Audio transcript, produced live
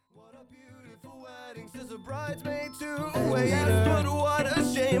As a bridesmaid to a yes, but what a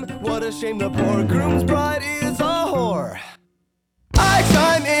shame the poor groom's bride is a whore. I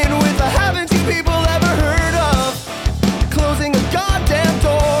chime in with a haven't you people ever heard of closing a goddamn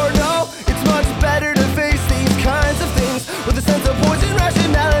door? No, it's much better to face these kinds of things with a sense of poison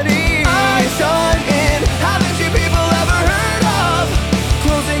rationality. I chime in, haven't you people ever heard of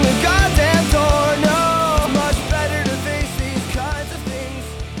closing a goddamn door? No, it's much better to face these kinds of things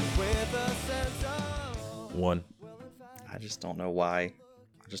with a sense of One. I just don't know why.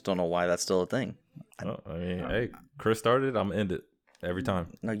 That's still a thing. Oh, I mean, hey, Chris started. I'm gonna end it every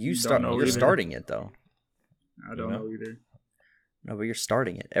time. No, you're starting it though. I don't know either. No, but you're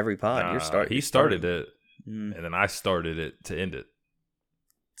starting it every pod. He started it, and then I started it to end it.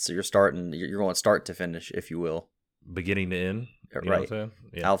 So you're starting. You're going start to finish, if you will. Beginning to end. You know what I'm saying?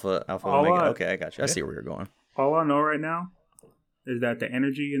 Yeah. Alpha, Omega. Okay, I got you. I see where you're going. All I know right now is that the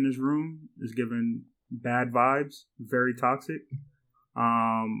energy in this room is giving bad vibes, very toxic.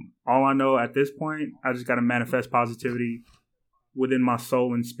 All I know at this point, I just got to manifest positivity within my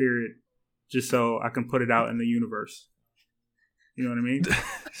soul and spirit just so I can put it out in the universe. You know what I mean?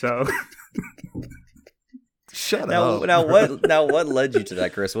 So Shut up. Now what led you to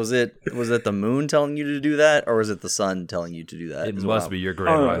that, Chris? Was it the moon telling you to do that, or was it the sun telling you to do that? It must be your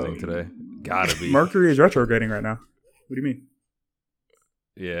grand rising today. Gotta be. Mercury is retrograding right now. What do you mean?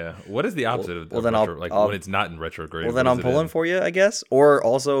 Yeah. What is the opposite of then retro, when it's not in retrograde? Well, then I'm pulling for you, I guess. Or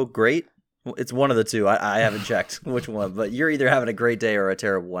also great. It's one of the two. I haven't checked which one, but you're either having a great day or a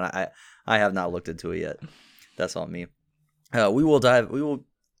terrible one. I have not looked into it yet. That's on me. We will. 100%.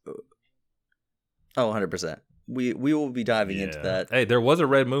 We will be diving into that. Hey, there was a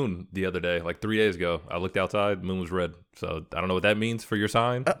red moon the other day, like 3 days ago. I looked outside, moon was red. So I don't know what that means for your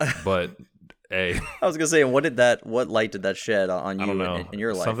sign, but hey. I was gonna say, what light did that shed on you in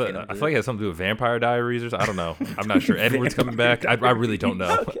your life? I feel like it has something to do with Vampire Diaries or I don't know. I'm not sure. Edward's coming back. I really don't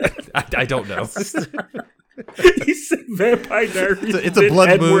know. I don't know. He said Vampire Diaries. It's a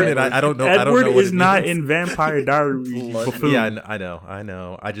blood moon, and I don't know. Edward what is not in Vampire Diaries. Yeah, I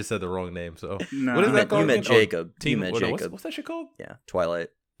know. I just said the wrong name. So what is that called? You met Jacob. Jacob. What's that shit called? Yeah, Twilight.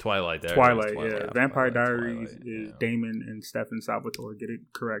 Twilight. Yeah. Vampire Diaries is Damon and Stefan Salvatore. Get it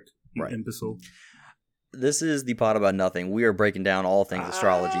correct. Right. Imbecile. This is the pod about nothing. We are breaking down all things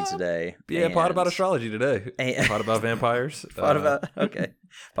astrology today. Yeah, pod about astrology today. Pod about vampires. Pod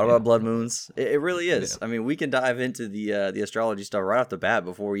about blood moons. It really is. Yeah. I mean, we can dive into the astrology stuff right off the bat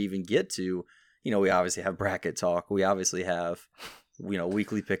before we even get to, we obviously have bracket talk. We obviously have,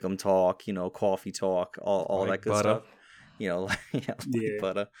 weekly pick'em talk. Coffee talk. All that good stuff.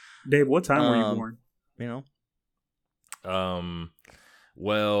 Butter. Dave, what time were you born?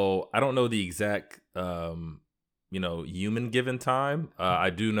 Well, I don't know the exact, human given time. I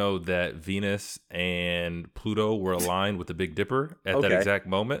do know that Venus and Pluto were aligned with the Big Dipper at that exact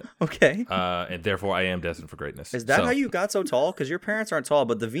moment. Okay. And therefore, I am destined for greatness. Is that how you got so tall? Because your parents aren't tall,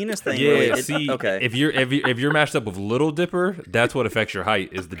 but the Venus thing. Yeah. Really, okay. If you're matched up with Little Dipper, that's what affects your height.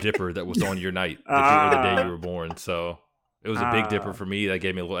 Is the Dipper that was on your night, the day you were born. So it was a Big Dipper for me. That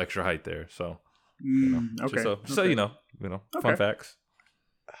gave me a little extra height there. So. Fun facts.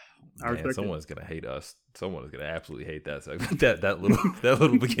 Man, someone's gonna hate us. Someone is gonna absolutely hate that segment. that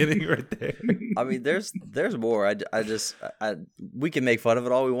little beginning right there. I mean, there's more. We can make fun of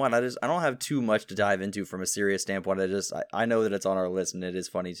it all we want. I don't have too much to dive into from a serious standpoint. I know that it's on our list and it is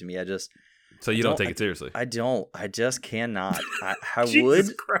funny to me. So you don't take it seriously. I don't. I just cannot. I Jesus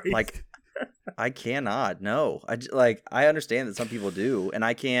would Christ. I cannot. No. I understand that some people do, and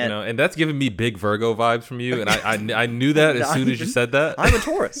I can't. And that's giving me big Virgo vibes from you, and I knew that as soon as you said that. I'm a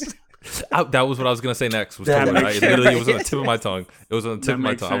Taurus. That was what I was going to say next. Was Taurus. It was on the tip of my tongue. It was on the tip of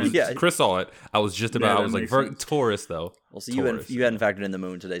my tongue. Chris saw it. I was just about. I was like Taurus though. Well, so you hadn't factored in the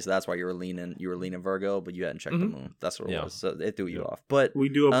moon today, so that's why you were leaning Virgo, but you hadn't checked the moon. That's what it was. So it threw you off. But we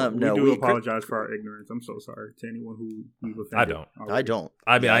do apologize for our ignorance. I'm so sorry to anyone who we've offended. I don't.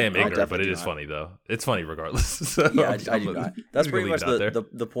 I mean, I am ignorant, but it is funny though. It's funny regardless. So yeah, I do not. That's pretty much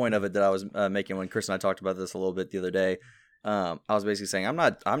the point of it that I was making when Chris and I talked about this a little bit the other day. I was basically saying I'm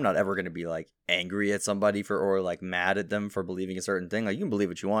not ever going to be like angry at somebody or like mad at them for believing a certain thing. Like, you can believe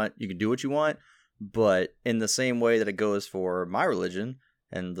what you want, you can do what you want, but in the same way that it goes for my religion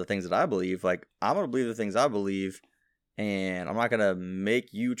and the things that I believe, like, I'm going to believe the things I believe, and I'm not going to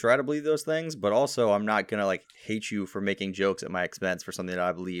make you try to believe those things, but also I'm not going to like hate you for making jokes at my expense for something that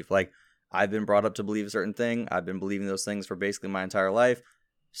I believe. Like, I've been brought up to believe a certain thing. I've been believing those things for basically my entire life.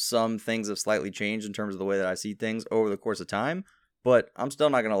 Some things have slightly changed in terms of the way that I see things over the course of time, but I'm still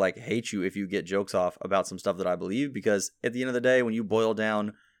not going to like hate you if you get jokes off about some stuff that I believe, because at the end of the day, when you boil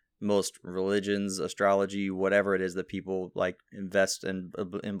down most religions, astrology, whatever it is that people like invest and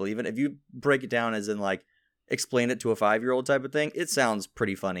believe in. If you break it down as in like explain it to a 5-year-old type of thing, it sounds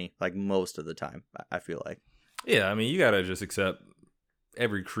pretty funny like most of the time, I feel like. Yeah, I mean, you gotta just accept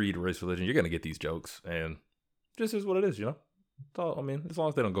every creed, race, religion. You're gonna get these jokes, and just is what it is, you know. So, I mean, as long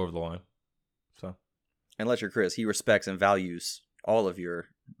as they don't go over the line. So, unless you're Chris, he respects and values all of your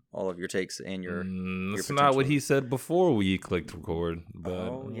takes and your. That's not what he said before we clicked record,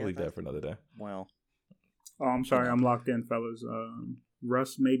 but we'll leave that for another day. Well, I'm sorry, I'm locked in, fellas.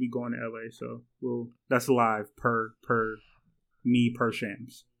 Russ may be going to LA, so that's live per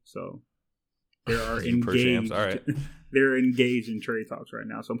Shams. So they are engaged. All right. They're engaged in trade talks right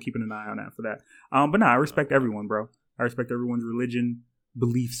now, so I'm keeping an eye on that for that. But no, I respect everyone, bro. I respect everyone's religion,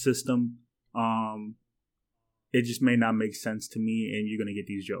 belief system. It just may not make sense to me, and you're gonna get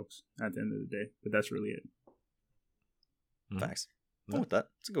these jokes at the end of the day. But that's really it. Thanks. With that,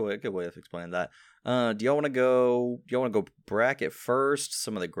 it's a good way of explaining that. Do y'all want to go bracket first?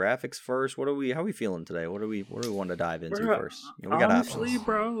 Some of the graphics first. How are we feeling today? What do we want to dive into first? We got honestly, options,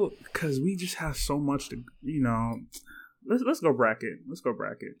 bro, because we just have so much to, Let's go bracket.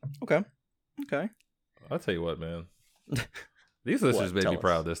 Okay. I'll tell you what, man. These listeners made me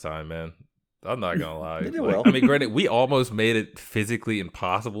proud this time, man. I'm not gonna lie. They did well. I mean, granted, we almost made it physically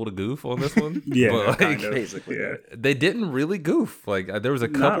impossible to goof on this one. Yeah, but basically. Yeah. They didn't really goof. Like there was a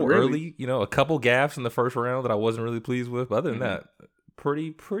couple early, a couple gaffes in the first round that I wasn't really pleased with. But other than that,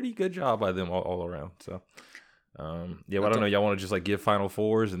 pretty good job by them all around. So, I don't know. Y'all want to just like give final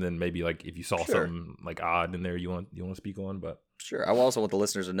fours, and then maybe like if you saw something like odd in there, you want to speak on, but. Sure. I also want the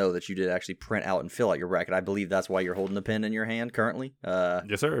listeners to know that you did actually print out and fill out your bracket. I believe that's why you're holding the pen in your hand currently.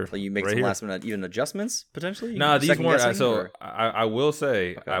 Yes, sir. So you make some last minute even adjustments potentially? Nah, these weren't. So I will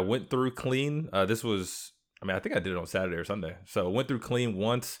say I went through clean. This was, I think I did it on Saturday or Sunday. So I went through clean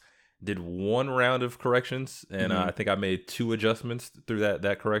once, did one round of corrections, and I think I made 2 adjustments through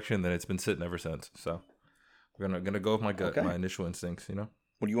that correction. Then it's been sitting ever since. So we're gonna go with my gut, my initial instincts. Well,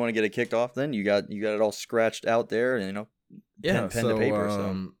 do you want to get it kicked off then? You got it all scratched out there, and pen to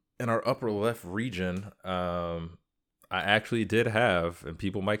paper. In our upper left region, I actually did have, and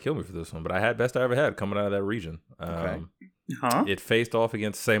people might kill me for this one, but I had best I ever had coming out of that region. It faced off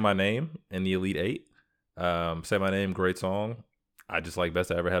against Say My Name in the Elite 8. Say My Name, great song. I just like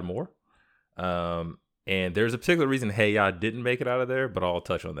best I ever had more. And there's a particular reason Hey Ya didn't make it out of there, but I'll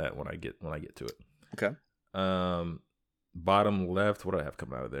touch on that when I get to it. Okay. Bottom left, what do I have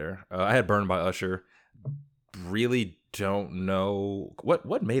coming out of there? I had Burned by Usher. Really don't know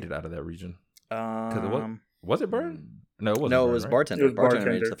what made it out of that region. Was it Burn? No, it wasn't. No, Burn, it was right? Bartender. Bartender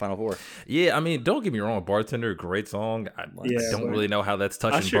made it to the Final Four. Yeah, I mean, don't get me wrong, Bartender, great song. I don't really know how that's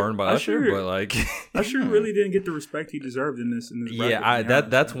touching Burned by Usher, but like Usher really didn't get the respect he deserved in this. Yeah,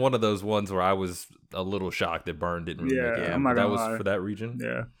 that's one of those ones where I was a little shocked that Burn didn't really make it. I'm not gonna lie. Was for that region.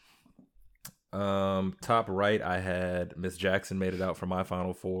 Yeah. Top right, I had Miss Jackson made it out for my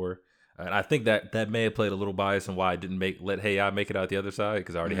Final Four. And I think that may have played a little bias in why I didn't let Hey Ya make it out the other side,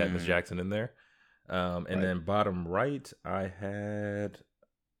 because I already had Miss Jackson in there. Then bottom right, I had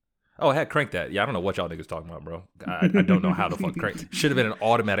Crank That. Yeah, I don't know what y'all niggas talking about, bro. I don't know how the fuck Crank should have been an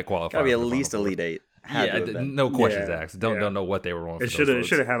automatic qualifier. Gotta be at least Elite 8. No questions asked. Don't know what they were on. It should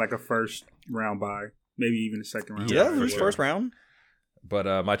have had like a first round bye, maybe even a second round. Yeah, lose first round.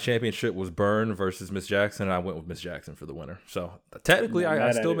 But my championship was Burn versus Miss Jackson, and I went with Miss Jackson for the winner. So technically, I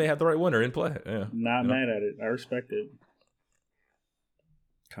still may have the right winner in play. Yeah, not mad at it. I respect it.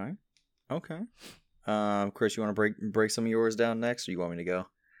 Okay. Chris, you want to break some of yours down next, or you want me to go?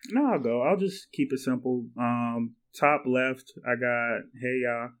 No, I'll go. I'll just keep it simple. Top left, I got Hey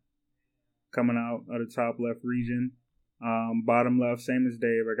Ya coming out of the top left region. Bottom left, same as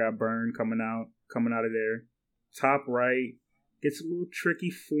Dave. I got Burn coming out of there. Top right gets a little tricky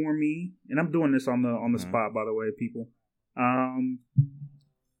for me, and I'm doing this on the spot, by the way, people. I'm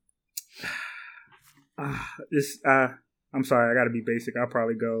sorry, I got to be basic. I'll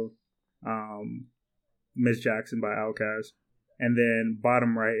probably go Miss Jackson by Outkast, and then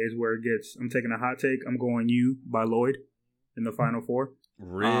bottom right is where it gets. I'm taking a hot take. I'm going You by Lloyd in the Final Four.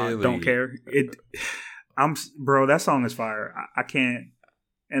 Really? Don't care. Bro, that song is fire. I can't.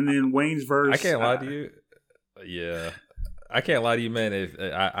 And then Wayne's verse. I can't lie to you. Yeah. I can't lie to you, man. If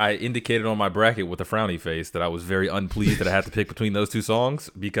I indicated on my bracket with a frowny face that I was very unpleased that I had to pick between those two songs,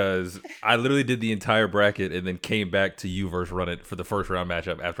 because I literally did the entire bracket and then came back to You versus Run It for the first round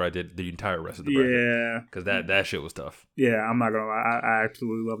matchup after I did the entire rest of the bracket. Yeah, because that shit was tough. Yeah, I'm not gonna lie. I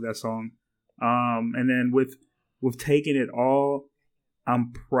absolutely love that song. And then with Taking It All,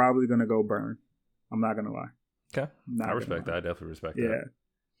 I'm probably gonna go Burn. I'm not gonna lie. Okay, I respect that. I definitely respect that. Yeah.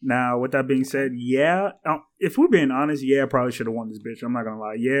 Now, with that being said, yeah, if we're being honest, yeah, I probably should have won this bitch. I'm not gonna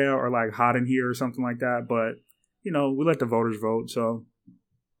lie, yeah, or like Hot in Here or something like that. But you know, we let the voters vote, so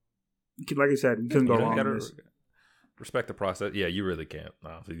like I said, you couldn't go wrong with this. Respect the process. Yeah, you really can't.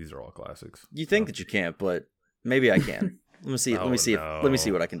 Honestly, these are all classics. You think that you can't, but maybe I can. Let me see. Let me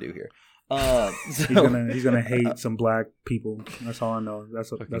see what I can do what he's gonna hate some black people. That's all I know.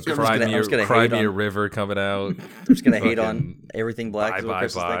 That's Cry Me a River coming out. I'm just gonna hate on everything black.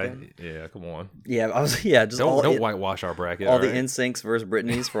 Bye. Yeah, come on. Yeah, don't whitewash our bracket. All the NSYNCs versus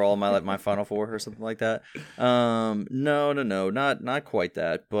Britney's for all my Final Four or something like that. No, not quite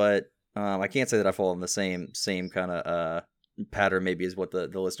that. But I can't say that I fall in the same kind of pattern. Maybe is what the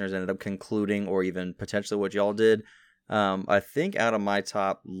listeners ended up concluding, or even potentially what y'all did. I think out of my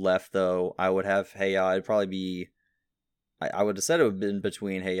top left, though, I would have Hey Ya. It'd probably be... I would have said it would have been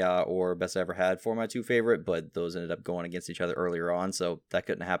between Hey Ya or Best I Ever Had for my two favorite, but those ended up going against each other earlier on, so that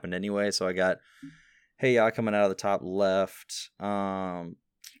couldn't have happened anyway. So I got Hey Ya coming out of the top left.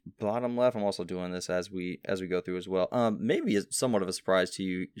 Bottom left, I'm also doing this as we go through as well. Maybe somewhat of a surprise to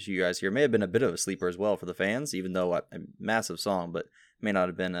you guys here. May have been a bit of a sleeper as well for the fans, even though a massive song, but may not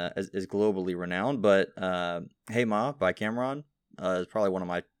have been as globally renowned. But Hey Ma by Cameron is probably one of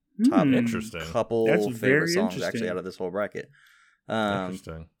my top couple favorite songs actually out of this whole bracket.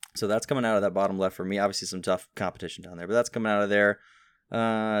 Interesting. So that's coming out of that bottom left for me. Obviously some tough competition down there, but that's coming out of there.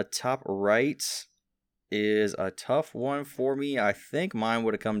 Top right is a tough one for me. I think mine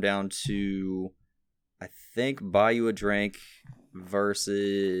would have come down to, Buy You a Drink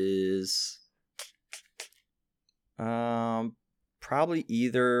versus probably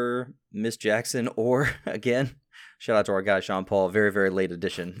either Miss Jackson or, again, shout out to our guy Sean Paul, very, very late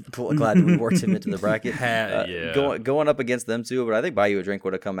addition. Glad that we worked him into the bracket. Going up against them too, but I think Buy You a Drink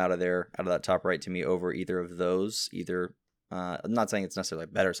would have come out of that top right to me over either of those. I'm not saying it's necessarily a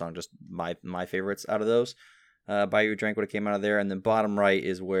better song, just my favorites out of those. Buy You a Drink would have came out of there, and then bottom right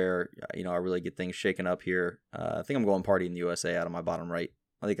is where I really get things shaken up here. I think I'm going Party in the USA out of my bottom right.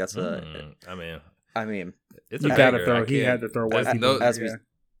 I think that's I mean, it's you gotta throw. He had to throw white people.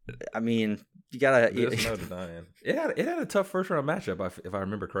 You gotta. There's no denying. It had a tough first round matchup, if I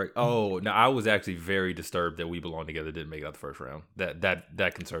remember correct. Oh, no, I was actually very disturbed that We Belong Together didn't make it out the first round.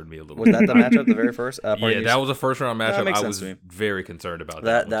 That concerned me a little. Was that the matchup, the very first? Yeah, that was a first round matchup. I was very concerned about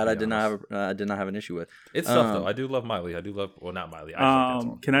that. I did not have an issue with. It's tough though. I do love Miley. Not Miley.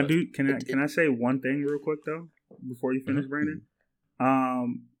 Can I say one thing real quick though before you finish, Brandon?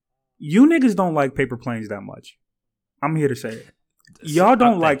 You niggas don't like Paper Planes that much. I'm here to say it. Y'all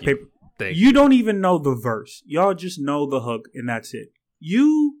don't like Paper. You don't even know the verse. Y'all just know the hook, and that's it.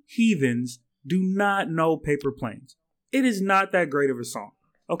 You heathens do not know Paper Planes. It is not that great of a song.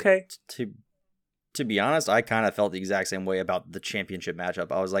 Okay? To be honest, I kind of felt the exact same way about the championship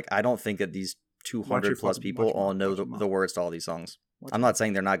matchup. I was like, I don't think that these 200 plus people all know the words to all these songs. I'm not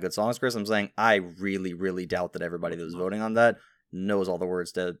saying they're not good songs, Chris. I'm saying I really, really doubt that everybody that was voting on that knows all the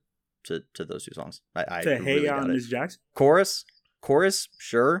words to those two songs. I to Hey Ya and Miss Jackson? Chorus,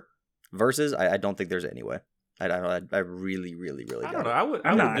 sure. Verses, I don't think there's any way. I really, really, really don't know. I would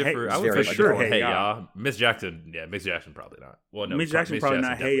differ. I would for sure Hey Ya. Miss Jackson, Miss Jackson probably not. Well, no, Miss Jackson probably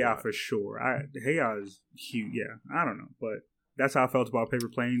not. Hey Ya for sure. Hey Ya is cute. Yeah, I don't know, but that's how I felt about Paper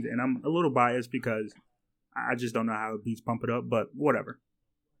Planes, and I'm a little biased because I just don't know how it beats Pump It Up, but whatever.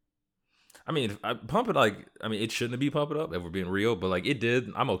 I mean, Pump It, it shouldn't be Pump It Up if we're being real, but it did.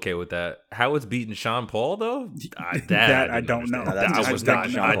 I'm okay with that. How it's beating Sean Paul though? I don't know. I was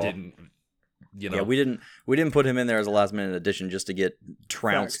not. I didn't. Yeah, we didn't put him in there as a last minute addition just to get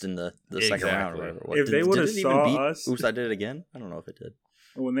trounced in the second round or whatever. If they would have saw us, Oops, I Did It Again. I don't know if it did.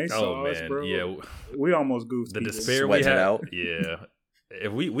 When they saw us, bro, we almost goofed. The despair we had out. Yeah,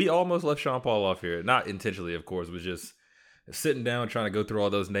 if we almost left Sean Paul off here, not intentionally, of course, it was just sitting down trying to go through all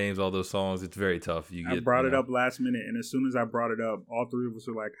those names, all those songs. It's very tough. I brought it up last minute, and as soon as I brought it up, all three of us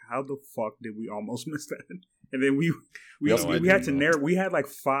were like, "How the fuck did we almost miss that?" And then we had to narrow. We had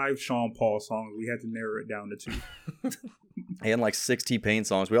 5 Sean Paul songs. We had to narrow it down to 2. And 6 T-Pain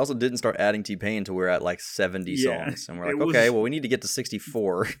songs. We also didn't start adding T-Pain until we were at 70 songs, and we're okay, well, we need to get to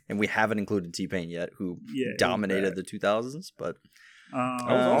 64, and we haven't included T-Pain yet, who dominated the 2000s. But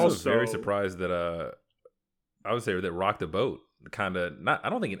I was also very surprised that I would say that Rock the Boat kind of not. I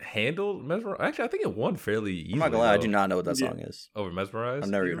don't think it handled Mesmerize. Actually, I think it won fairly easily. I'm not gonna lie, I do not know what that song is. Over Mesmerize? I've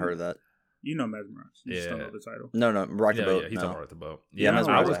never even heard of that. You know Mesmerize. You just don't know the title. No, Rock the Boat. Yeah, he's talking Rock the Boat. Yeah,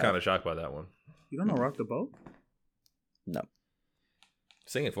 I was kind of shocked by that one. You don't know Rock the Boat? No.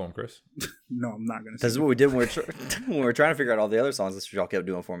 Sing it for him, Chris. No, I'm not gonna. This is what we did when we were trying to figure out all the other songs. That's what y'all kept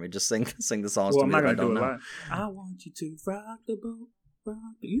doing for me. Just sing the songs to me. I'm not gonna do it live. I want you to rock the boat.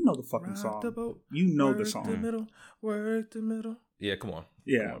 You know the fucking song. You know the song. Work the middle. Yeah, come on.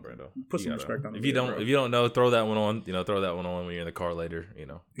 Yeah, come on, Brando. Put some respect on it. If you don't know, throw that one on. Throw that one on when you're in the car later.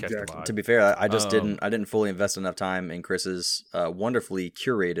 Catch the vibe. To be fair, I just didn't fully invest enough time in Chris's wonderfully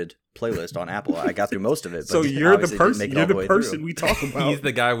curated playlist on Apple. I got through most of it. But so you're the person. You're the person we talk about. He's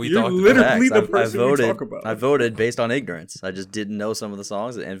the guy we talk about. You're literally the person we talk about. I voted based on ignorance. I just didn't know some of the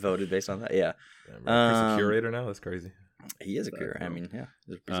songs and voted based on that. Yeah. Chris a curator now. That's crazy. He is a curator. I mean, yeah.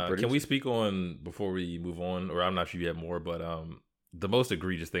 Can we speak on before we move on, or I'm not sure you have more, but the most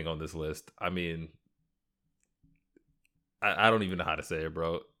egregious thing on this list. I mean, I don't even know how to say it,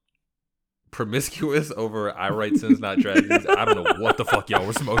 bro. Promiscuous over I Write Sins Not Tragedies. I don't know what the fuck y'all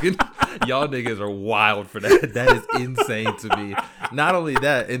were smoking. Y'all niggas are wild for that. That is insane to me. Not only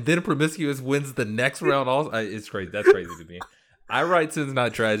that, and then Promiscuous wins the next round. Also, it's crazy. That's crazy to me. I Write Sins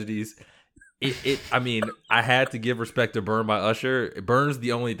Not Tragedies. I mean, I had to give respect to Burn by Usher. Burn's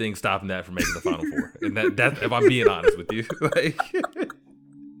the only thing stopping that from making the Final Four. And that's if I'm being honest with you.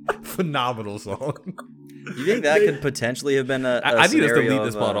 Phenomenal song. You think that could potentially have been a I need us to lead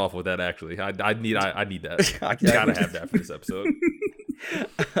this pod off with that, actually. I need that. I gotta have that for this episode.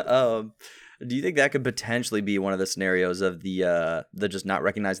 Do you think that could potentially be one of the scenarios of the just not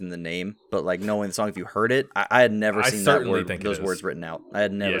recognizing the name, but like knowing the song if you heard it? I had never seen those words written out. I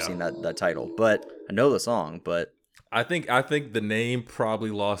had never seen that title, but I know the song. But I think the name probably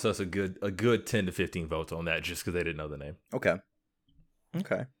lost us a good 10 to 15 votes on that just because they didn't know the name. Okay.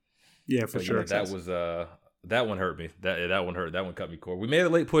 Yeah, for sure. That was that one hurt me. That one hurt. That one cut me core. We made a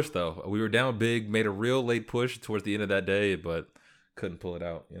late push though. We were down big, made a real late push towards the end of that day, but couldn't pull it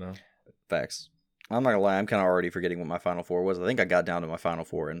out. Facts. I'm not gonna lie. I'm kind of already forgetting what my Final Four was. I think I got down to my Final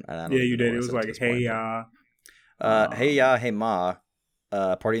Four, and I don't you did. It was like Hey Ya, Hey Ya, Hey Ma,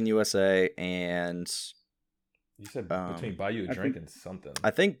 Party in the USA, and you said between Buy You a Drink and something.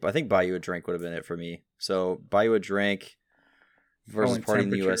 I think Buy You a Drink would have been it for me. So Buy You a Drink versus Party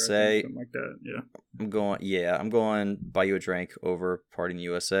in the USA. Something like that. Yeah. I'm going Buy You a Drink over Party in the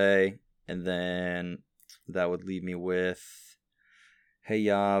USA, and then that would leave me with Hey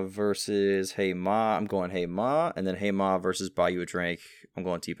Ya versus Hey Ma. I'm going Hey Ma, and then Hey Ma versus Buy You a Drink. I'm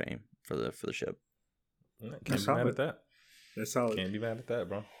going T-Pain for the ship. Can't be mad at that. That's solid. Can't be mad at that,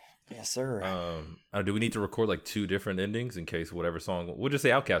 bro. Yes, sir. Do we need to record like 2 different endings in case whatever song? We'll just say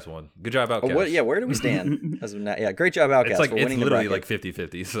Outkast won. Good job, Outkast. Where do we stand? Great job, Outkast. It's literally like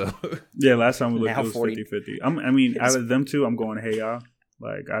 50-50. So yeah, last time we looked, it was 50-50. I mean, out of them two, I'm going Hey Ya.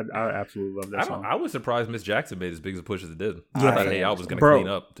 Like, I absolutely love that song. I was surprised Miss Jackson made as big a push as it did. I thought Hey Ya was going to clean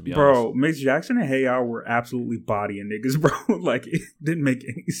up, to be honest. Bro, Miss Jackson and Hey Ya were absolutely bodying niggas, bro. Like, it didn't make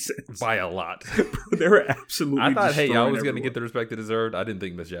any sense. By a lot. Bro, they were absolutely I thought Hey Ya was going to get the respect it deserved. I didn't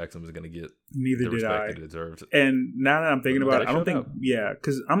think Miss Jackson was going to get the respect it deserved. And now that I'm thinking about it, I don't think,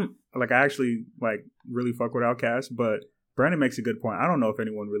 because I'm, like, I actually, like, really fuck with Outkast, but Brandon makes a good point. I don't know if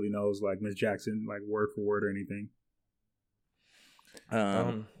anyone really knows, like, Miss Jackson, like, word for word or anything.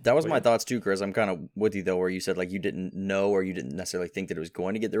 That was my thoughts too, Chris. I'm kind of with you though, where you said like you didn't know or you didn't necessarily think that it was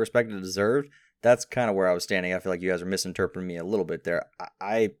going to get the respect it deserved. That's kind of where I was standing. I feel like you guys are misinterpreting me a little bit there.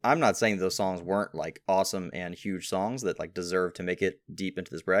 I'm not saying those songs weren't like awesome and huge songs that like deserve to make it deep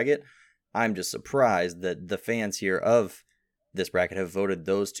into this bracket. I'm just surprised that the fans here of this bracket have voted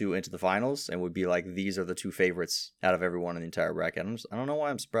those two into the finals and would be like, these are the two favorites out of everyone in the entire bracket. I don't know why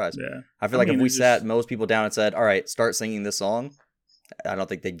I'm surprised. Yeah. I feel like if we sat most people down and said, all right, start singing this song, I don't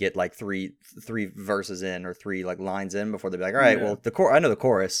think they'd get like three verses in or 3 like lines in before they'd be like, all right, well, I know the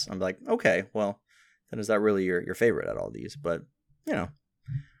chorus. I'm like, okay, well, then is that really your favorite out of all these? But,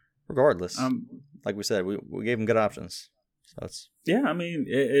 regardless, like we said, we gave them good options. So that's I mean,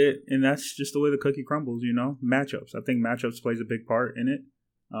 it and that's just the way the cookie crumbles, matchups. I think matchups plays a big part in it.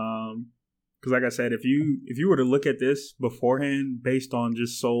 Because like I said, if you were to look at this beforehand based on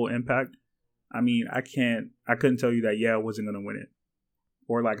just sole impact, I mean, I couldn't tell you that, I wasn't going to win it.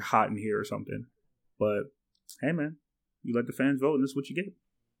 Or like Hot in Here or something. But, hey, man, you let the fans vote and this is what you get.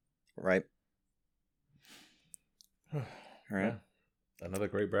 Right. All right. Yeah. Another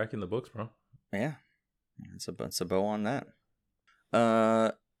great bracket in the books, bro. Yeah. It's a bow on that.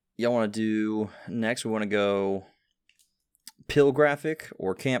 Y'all want to do next? We want to go pill graphic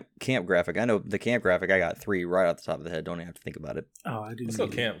or camp graphic. I know the camp graphic, I got 3 right off the top of the head. Don't even have to think about it. Oh, I didn't. Let's go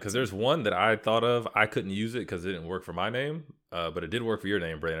camp, because there's one that I thought of. I couldn't use it because it didn't work for my name, but it did work for your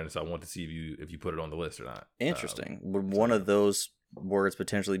name, Brandon. So I want to see if you put it on the list or not. Interesting. Would one of those words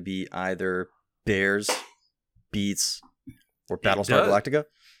potentially be either Bears, Beats, or Battlestar Galactica?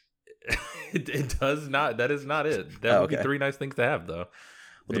 It does not. That is not it. That would be 3 nice things to have, though.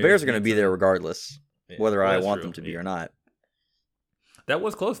 Well, the Bears are going to be there regardless, whether I want them to be or not. That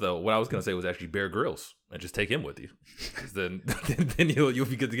was close though. What I was gonna say was actually Bear Grylls, and just take him with you. Then you'll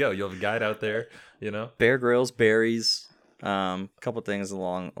be good to go. You'll have a guide out there. Bear Grylls, berries, couple things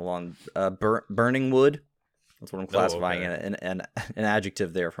along burning wood. That's what I'm classifying an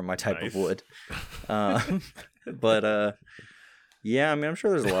adjective there for my type of wood. But yeah, I mean, I'm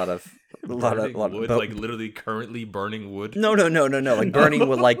sure there's a lot of wood, like literally currently burning wood. No, like burning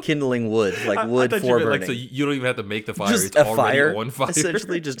wood, like kindling wood, like wood for burning. Like, so you don't even have to make the fire; just it's already on fire.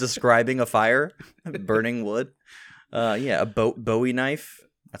 Essentially, just describing a fire, burning wood. Yeah, a Bowie knife.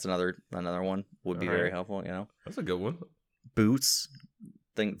 That's another one would be very helpful. That's a good one. Boots,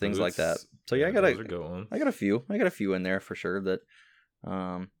 things like that. So yeah, I got a few in there for sure. That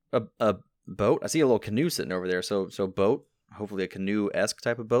a boat. I see a little canoe sitting over there. So boat. Hopefully a canoe-esque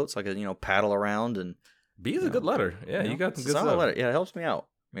type of boat, so I could paddle around and. B is a good letter. Yeah, you got some good stuff. Letter. Yeah, it helps me out.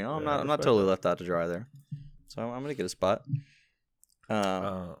 I'm not totally left out to dry there. So I'm gonna get a spot.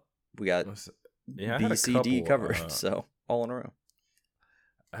 We got B, C, D covered, so all in a row.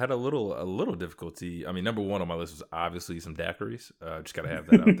 I had a little difficulty. I mean, number one on my list was obviously some daiquiris. Just gotta have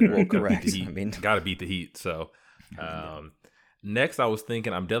that out there. Well, correct. Gotta beat the heat. So, next, I was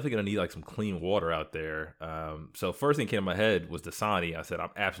thinking I'm definitely gonna need like some clean water out there. So first thing came to my head was Dasani. I said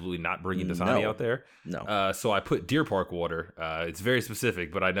I'm absolutely not bringing Dasani out there. No. So I put Deer Park water. It's very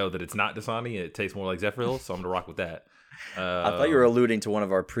specific, but I know that it's not Dasani. It tastes more like Zephyr Hills, so I'm gonna rock with that. I thought you were alluding to one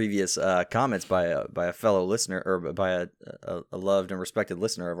of our previous comments by a fellow listener, or by a loved and respected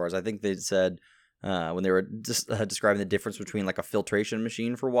listener of ours. I think they said when they were just describing the difference between like a filtration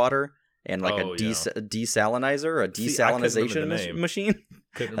machine for water and like a desalinizer, a desalinization machine.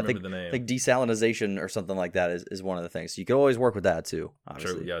 Couldn't remember the name. Like desalinization or something like that is one of the things. So you could always work with that too.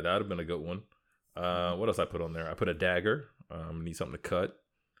 Obviously. True. Yeah, that would have been a good one. What else I put on there? I put a dagger. Need something to cut.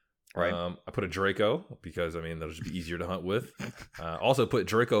 Right. I put a Draco because that'll just be easier to hunt with. Also put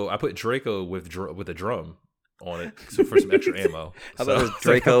Draco. I put Draco with a drum on it for some extra ammo. How about this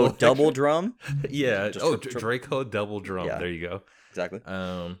Draco double drum? Yeah. Draco double drum. Yeah. There you go. Exactly.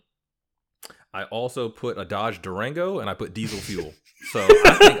 I also put a Dodge Durango and I put diesel fuel. So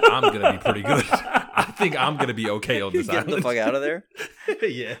I think I'm gonna be pretty good. I think I'm gonna be okay on this island. Get the fuck out of there.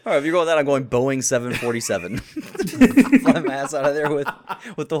 Yeah. All right, if you're going that, I'm going Boeing 747. Fly my ass out of there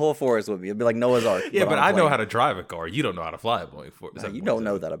with the whole forest with me. It'd be like Noah's Ark. Yeah, but I know how to drive a car. You don't know how to fly a Boeing 747. You don't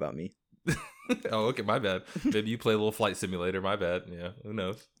know that about me. Oh, okay, my bad. Maybe you play a little flight simulator. My bad. Yeah, who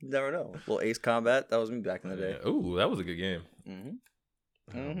knows? You never know. A little Ace Combat. That was me back in the day. Yeah. Ooh, that was a good game. Mm-hmm.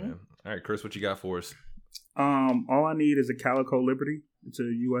 Oh, man. All right, Chris, what you got for us? All I need is a Calico Liberty. It's a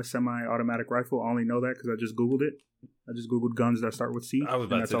U.S. semi-automatic rifle. I only know that because I just Googled it. I just Googled guns that start with C. I was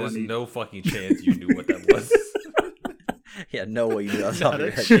about to say, there's no fucking chance you knew what that was. Yeah, no way you knew that. Not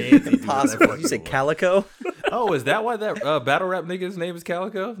a chance. Impossible. Did you say Calico? Oh, is that why that battle rap nigga's name is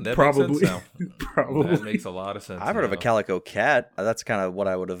Calico? That Probably. Makes sense now. Probably. That makes a lot of sense. I've heard of a Calico Cat. That's kind of what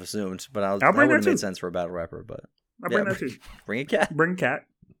I would have assumed, but that would have made sense for a battle rapper. But I'll bring that too. Bring a cat. Bring cat.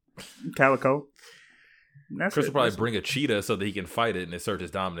 Calico. Chris will probably bring a cheetah so that he can fight it and assert his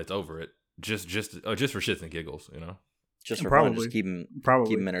dominance over it, just for shits and giggles, just for fun, just keep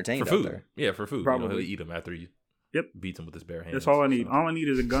him entertained for food. Out there. Yeah, for food. He'll eat him after you. Yep, beats him with his bare hands. That's all I need. All I need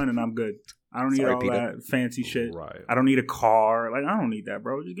is a gun, and I'm good. I don't need all Peter. that fancy shit. Right. I don't need a car. Like I don't need that,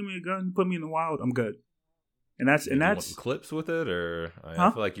 bro. Just give me a gun, put me in the wild. I'm good. And that's you want some clips with it, or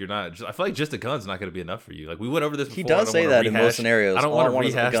I feel like you're not. I feel like just a gun's not going to be enough for you. Like we went over this before. He does say that in most scenarios. I don't want to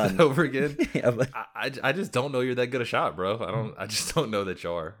rehash that over again. Yeah, but I just don't know you're that good a shot, bro. I just don't know that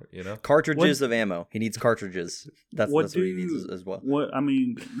you are. Cartridges of ammo. He needs cartridges. That's what he needs as well. What I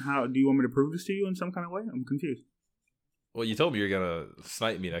mean, how do you want me to prove this to you in some kind of way? I'm confused. Well, you told me you're gonna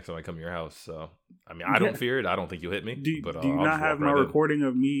snipe me next time I come to your house. So I mean, I don't fear it. I don't think you'll hit me. Do you not have my recording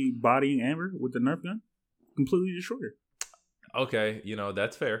of me bodying Amber with the Nerf gun? Completely destroyed her. Okay,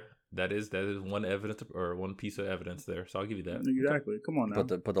 that's fair. That is one evidence or one piece of evidence there. So I'll give you that. Exactly. Come on now.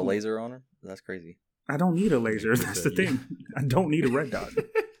 Put the laser on her. That's crazy. I don't need a laser. That's the thing. I don't need a red dot.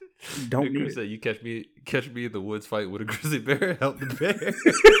 Don't need it. You catch me in the woods fight with a grizzly bear. Help the bear.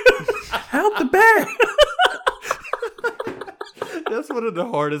 Help the bear. That's one of the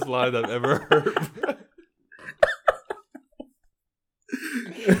hardest lines I've ever heard.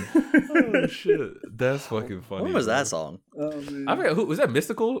 Oh shit, that's fucking funny. When was that song? I forgot who was that.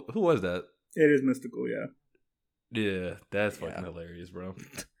 Mystical? Who was that? It is Mystical, yeah. Yeah, that's fucking hilarious, bro.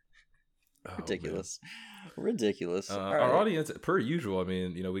 Ridiculous. Ridiculous. Our audience, per usual, I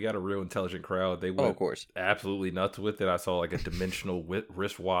mean, we got a real intelligent crowd. They went of course. Absolutely nuts with it. I saw like a dimensional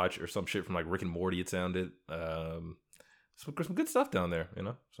wristwatch or some shit from like Rick and Morty. It sounded some good stuff down there,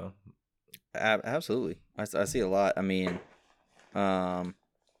 So absolutely, I see a lot. I mean, I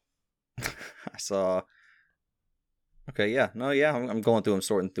saw. Okay, yeah, no, yeah, I'm going through. I'm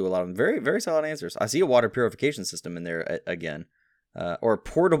sorting through a lot of them. Very, very solid answers. I see a water purification system in there again, or a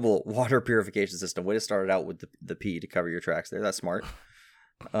portable water purification system. Way to start it out with the P to cover your tracks there. That's smart.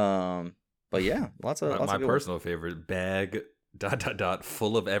 But yeah, lots of my personal favorite bag. ...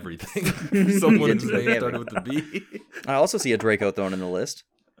 full of everything. Someone's name started with the B. I also see a Draco thrown in the list.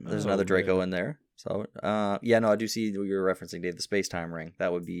 There's another Draco in there. So yeah, no, I do see what you're referencing, Dave. The space-time ring.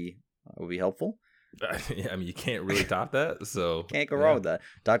 That would be helpful. Yeah, I mean, you can't really top that. So can't go wrong with that.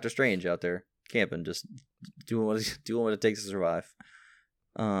 Doctor Strange out there camping, just doing what it takes to survive.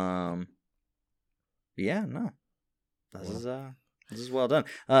 Yeah, no, this is well done.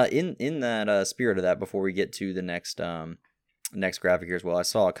 In that spirit of that, before we get to the next graphic here as well, I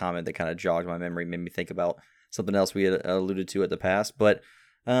saw a comment that kind of jogged my memory, made me think about something else we had alluded to at the past. But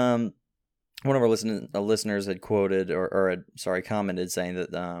one of our listeners had quoted or commented saying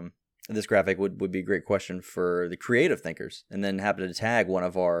that this graphic would be a great question for the creative thinkers, and then happened to tag one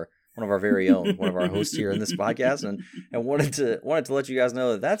of our very own, one of our hosts here in this podcast, and wanted to let you guys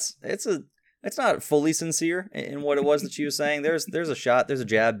know that it's not fully sincere in what it was that she was saying. There's a shot, there's a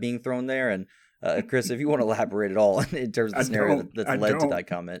jab being thrown there, and Chris, if you want to elaborate at all in terms of the scenario that's led to that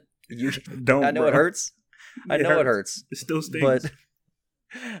comment, I know it hurts. It hurts. It still stings.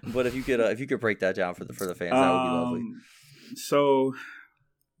 But if you could break that down for the fans, that would be lovely. So,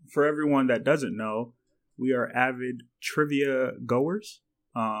 for everyone that doesn't know, we are avid trivia goers.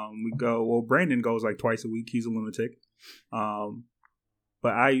 We go. Well, Brandon goes like twice a week. He's a lunatic.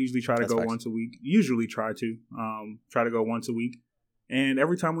 But I usually try to go once a week. Usually try to go once a week. And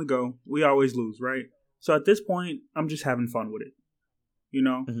every time we go, we always lose, right? So at this point, I'm just having fun with it, you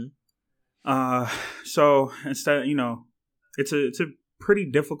know? Mm-hmm. So instead, you know, it's a pretty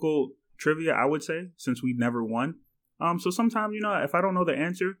difficult trivia, I would say, since we've never won. So sometimes, you know, if I don't know the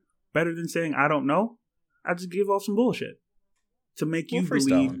answer, better than saying I don't know, I just give off some bullshit to make you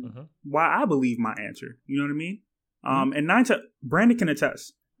believe why I believe my answer. You know what I mean? And Brandon can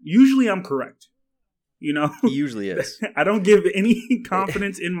attest. Usually I'm correct. You know, he usually is. I don't give any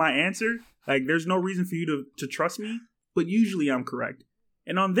confidence in my answer. Like, there's no reason for you to trust me, but usually I'm correct.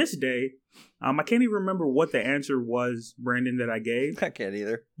 And on this day, I can't even remember what the answer was, Brandon, that I gave. I can't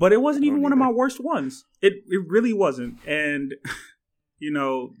either. But it wasn't even one of my worst ones. It really wasn't. And, you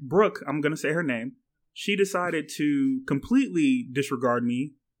know, Brooke, I'm going to say her name, she decided to completely disregard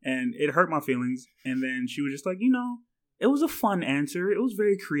me, and it hurt my feelings. And then she was just like, you know, it was a fun answer. It was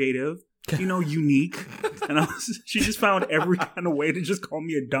very creative. You know, unique. And she just found every kind of way to just call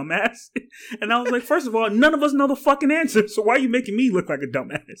me a dumbass. And I was like, first of all, none of us know the fucking answer, so why are you making me look like a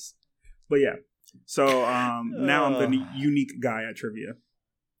dumbass? But yeah. So now I'm the unique guy at trivia.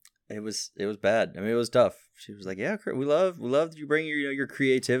 It was bad. I mean, it was tough. She was like, "Yeah, we love that you bring your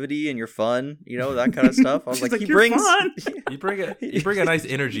creativity and your fun, you know, that kind of stuff." I was like, "He brings fun. you bring a nice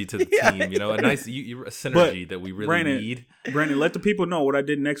energy to the team, you know, a nice synergy that we really need." Brandon, let the people know what I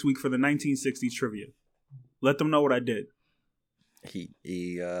did next week for the 1960s trivia. Let them know what I did. He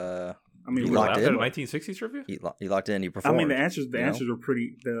locked in 1960s trivia. He locked in. He performed. I mean, the answers were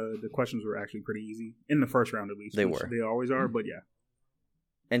pretty. The questions were actually pretty easy in the first round, at least. They were. They always are, but yeah.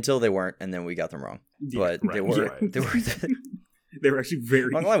 Until they weren't, and then we got them wrong. Yeah, but they were. Right. They were actually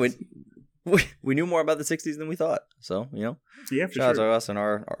very. We knew more about the '60s than we thought. So you know, yeah, for shout out sure. to us and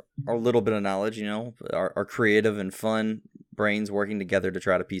our little bit of knowledge. You know, our creative and fun brains working together to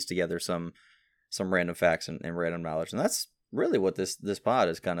try to piece together some random facts and random knowledge, and that's really what this pod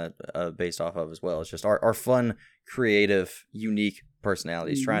is kind of based off of as well. It's just our fun, creative, unique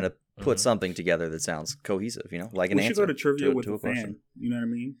personalities trying to put something together that sounds cohesive, you know, like an answer. We should go to trivia with a a fan. question. You know what I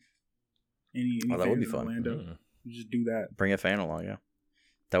mean? Any that would be fun. Orlando, you just do that. Bring a fan along, yeah.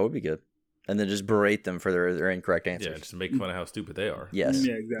 That would be good. And then just berate them for their incorrect answers. Yeah, just make fun of how stupid they are. Yes.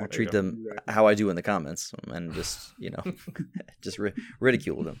 Yeah, exactly. I'll treat them how I do in the comments and just, you know, just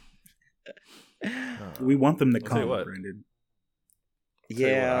ridicule them. We want them to come, Brandon.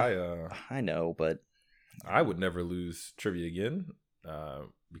 Yeah, I know, but I would never lose trivia again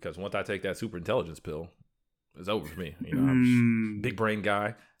because once I take that super intelligence pill, it's over for me. You know, I'm big brain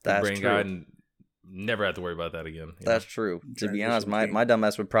guy, and never have to worry about that again. That's true. To be honest, my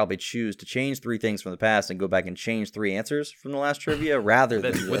dumbass would probably choose to change 3 things from the past and go back and change 3 answers from the last trivia rather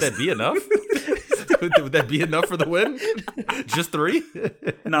than would that be enough? Would that be enough for the win? Just 3?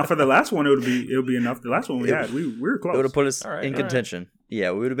 No, for the last one, it would be enough. The last one we had, we were close. It would have put us in contention.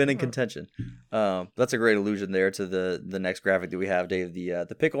 Yeah, we would have been in contention. That's a great allusion there to the next graphic that we have, Dave.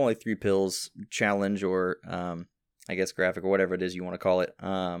 The pick only 3 pills challenge, or I guess graphic, or whatever it is you want to call it.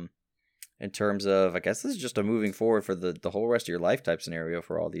 in terms of, I guess this is just a moving forward for the whole rest of your life type scenario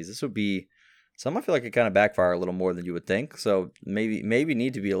for all these. This would be some, I feel like it kind of backfire a little more than you would think. So maybe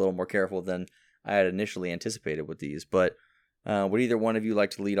need to be a little more careful than I had initially anticipated with these. But would either one of you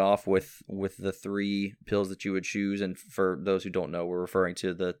like to lead off with the 3 pills that you would choose? And for those who don't know, we're referring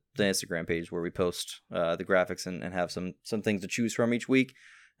to the Instagram page where we post the graphics and have some things to choose from each week.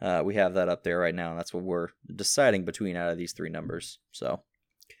 We have that up there right now, and that's what we're deciding between out of these 3 numbers. So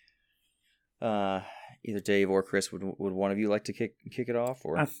either Dave or Chris, would one of you like to kick it off?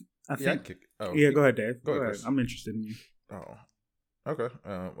 Or I think go ahead, Dave. Go ahead. I'm interested in you. Oh, okay.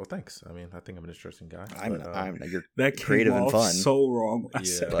 Well, thanks. I mean, I think I'm an interesting guy. You're that creative and fun. So wrong. But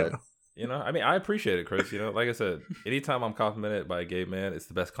you know, I mean, I appreciate it, Chris. You know, like I said, anytime I'm complimented by a gay man, it's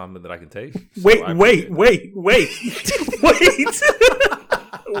the best compliment that I can take. So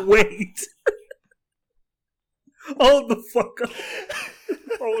wait. Hold the fuck up.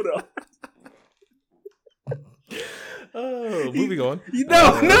 Hold up. Oh, moving on.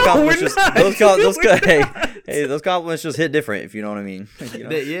 Those compliments just hit different, if you know what I mean. You know?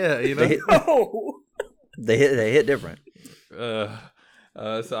 They hit different. So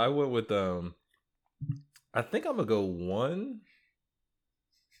I went with I think I'm gonna go 1.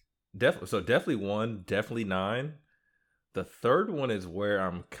 Definitely 1, definitely 9. The third one is where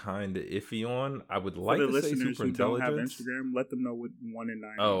I'm kind of iffy on. I would like to say super intelligence. Who don't have Instagram, let them know what 1 and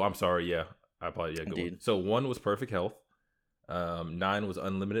 9. Oh, I'm sorry. Yeah, I probably good one. So 1 was perfect health. 9 was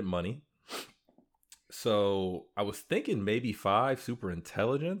unlimited money. So I was thinking maybe 5 super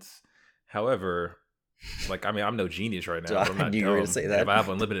intelligence. However, like, I mean, I'm no genius right now. I'm not dumb. Say that. If I have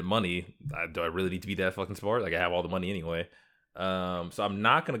unlimited money, do I really need to be that fucking smart? Like, I have all the money anyway. So I'm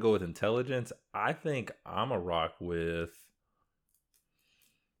not gonna go with intelligence. I think I'm gonna rock with.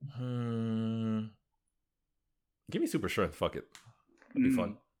 Give me super strength. Fuck it. That'd be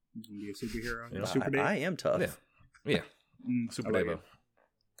fun. Be a superhero. You know, super Dave? I am tough. Yeah. Super Dave.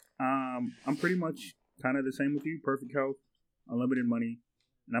 I'm pretty much kind of the same with you. Perfect health, unlimited money,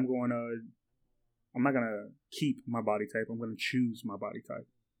 and I'm going to. I'm not gonna keep my body type. I'm gonna choose my body type.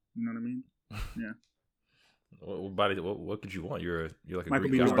 You know what I mean? Yeah. What body? What could you want? You're like a Michael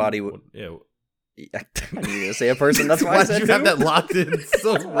Greek B. body. Yeah. I knew to say a person. That's why I said you who? Have that locked in.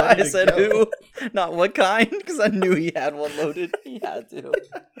 So I said who, not what kind, because I knew he had one loaded. He had to.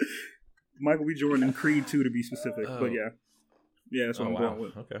 Michael B. Jordan and Creed 2 to be specific, but yeah, that's what I'm going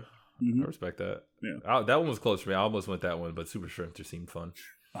with. Okay, I respect that. Yeah, that one was close for me. I almost went that one, but super strength just seemed fun.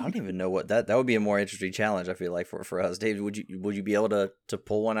 I don't even know what that would be a more interesting challenge. I feel like for us, Dave, would you be able to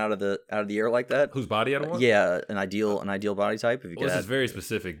pull one out of the air like that? Whose body out of one? Yeah, an ideal body type. If you this is very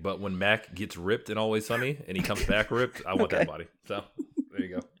specific, but when Mac gets ripped in Always Sunny and he comes back ripped, I want that body. So there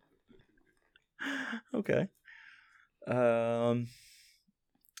you go. Okay. I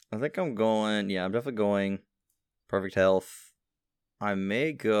think I'm going. Yeah, I'm definitely going perfect health. I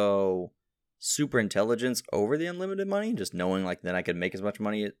may go super intelligence over the unlimited money, just knowing like then I could make as much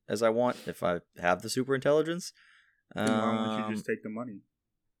money as I want if I have the super intelligence. Why don't you just take the money?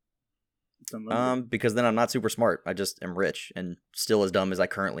 Because then I'm not super smart. I just am rich and still as dumb as I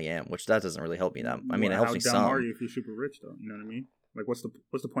currently am, which that doesn't really help me. That I mean, it helps me some. How dumb are you if you're super rich though? You know what I mean? Like, what's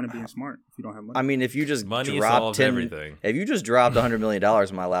the point of being smart if you don't have money? I mean, if you just money dropped everything. If you just dropped $100 million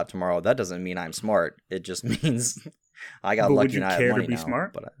in my lap tomorrow, that doesn't mean I'm smart. It just means I got lucky and I have money now. Would you care to be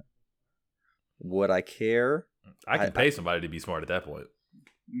smart? But would I care? I can pay somebody to be smart at that point.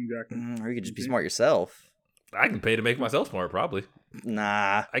 Exactly. Or you could just be smart yourself. I can pay to make myself smart, probably.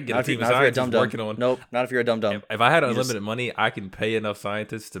 Nah. I can get a team of scientists working on... Nope, not if you're a dum-dum. If I had unlimited money, I can pay enough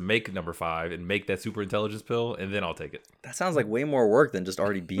scientists to make number 5 and make that super intelligence pill, and then I'll take it. That sounds like way more work than just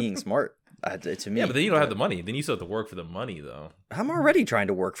already being smart to me. Yeah, but then you don't have the money. Then you still have to work for the money, though. I'm already trying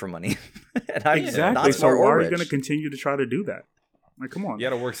to work for money. And I'm exactly. Not so why are you going to continue to try to do that? Like, come on. You got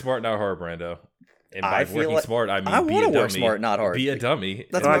to work smart, not hard, Brando. And by working smart, I mean be a dummy. Work smart, not hard. Be a dummy.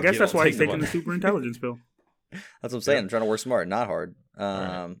 I guess that's why he's taking the super intelligence pill. That's what I'm saying. I'm trying to work smart, not hard.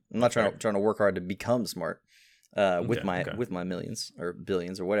 I'm not trying to work hard to become smart with my millions or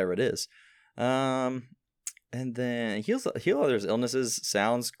billions or whatever it is. And then heal others' illnesses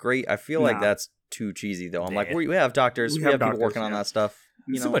sounds great. I feel like that's too cheesy though. I'm like, we have doctors, we have people working on that stuff.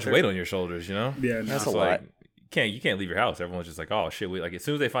 You know, so much weight on your shoulders, you know. Yeah, that's a lot. You can't leave your house. Everyone's just like, oh shit. Like as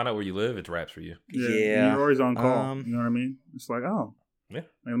soon as they find out where you live, it's wraps for you. Yeah. You're always on call. You know what I mean? It's like, oh, yeah.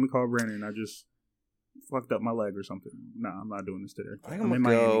 Let me call Brandon. I just fucked up my leg or something. Nah, I'm not doing this today. I'm gonna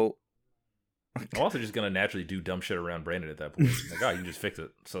go. I'm also just gonna naturally do dumb shit around Brandon at that point. Like, oh, you can just fix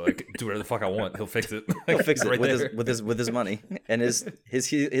it. So like, do whatever the fuck I want. He'll fix it. He'll fix it right with his money and his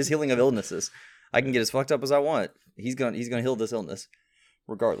healing of illnesses. I can get as fucked up as I want. He's gonna heal this illness,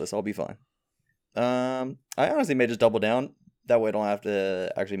 regardless. I'll be fine. I honestly may just double down. That way I don't have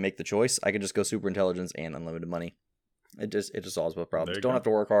to actually make the choice. I can just go super intelligence and unlimited money. It just solves both problems. Don't have to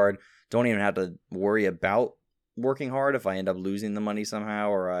work hard. Don't even have to worry about working hard if I end up losing the money somehow,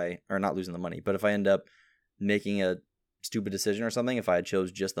 or not losing the money, but if I end up making a stupid decision or something, if I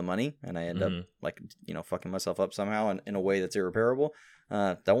chose just the money and I end up like, fucking myself up somehow in a way that's irreparable,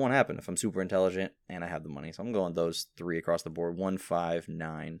 that won't happen if I'm super intelligent and I have the money. So I'm going those 3 across the board: 1, 5,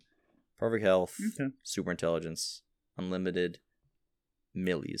 9. Perfect health, super intelligence, unlimited,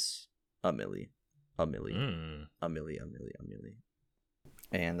 millies, a milli.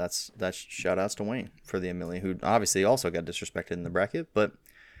 And that's shout outs to Wayne for the Amelie, who obviously also got disrespected in the bracket, but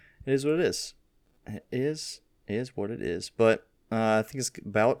it is what it is. It is what it is. But I think it's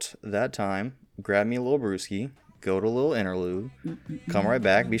about that time. Grab me a little brewski, go to a little interlude, come right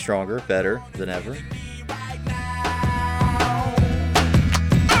back, be stronger, better than ever.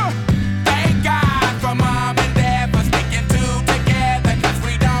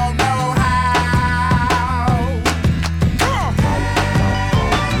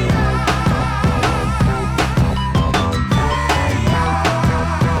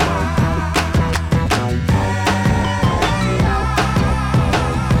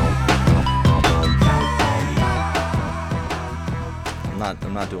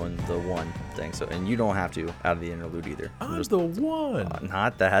 I'm not doing the one thing, so, and you don't have to out of the interlude either. I'm just the one.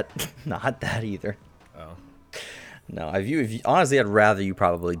 Not that either. Oh, no. Honestly, I'd rather you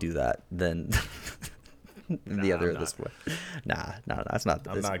probably do that than the other this way. Nah, that's not.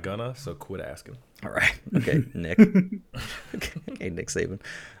 I'm not gonna. So quit asking. All right. Okay, Nick. Okay, Nick Saban.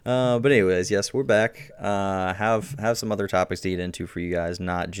 But anyways, yes, we're back. Have some other topics to get into for you guys,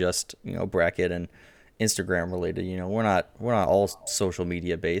 not just bracket and Instagram related. We're not all social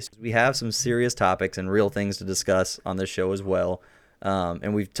media based. We have some serious topics and real things to discuss on this show as well.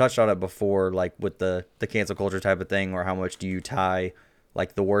 And we've touched on it before, like with the cancel culture type of thing, or how much do you tie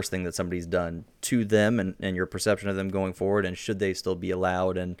like the worst thing that somebody's done to them and your perception of them going forward, and should they still be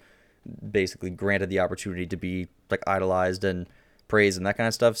allowed and basically granted the opportunity to be like idolized and praised and that kind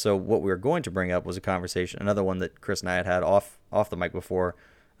of stuff. So what we were going to bring up was a conversation, another one that Chris and I had off the mic before,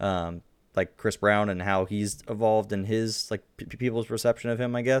 like Chris Brown and how he's evolved in his like people's perception of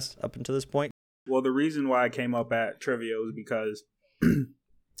him, I guess, up until this point. Well, the reason why I came up at trivia was because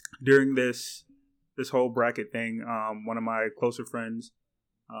during this whole bracket thing, one of my closer friends,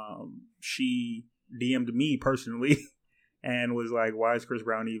 she DM'd me personally and was like, "Why is Chris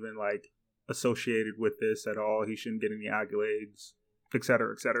Brown even like associated with this at all? He shouldn't get any accolades, et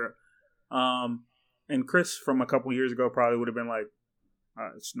cetera, et cetera." And Chris from a couple years ago probably would have been like,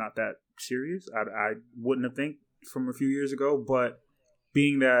 it's not that serious. I wouldn't have think from a few years ago, but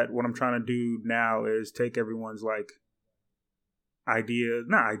being that what I'm trying to do now is take everyone's like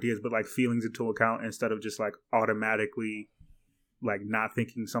not ideas, but like feelings into account instead of just like automatically like not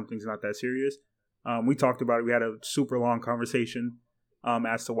thinking something's not that serious. We talked about it. We had a super long conversation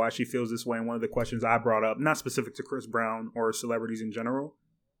as to why she feels this way. And one of the questions I brought up, not specific to Chris Brown or celebrities in general,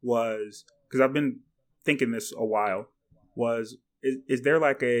 was, because I've been thinking this a while, was, is there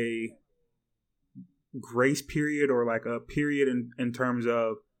like a grace period or like a period in terms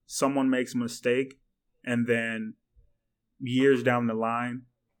of someone makes a mistake and then years down the line,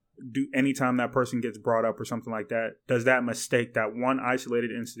 anytime that person gets brought up or something like that, does that mistake, that one isolated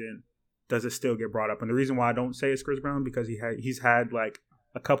incident, does it still get brought up? And the reason why I don't say it's Chris Brown, because he's had like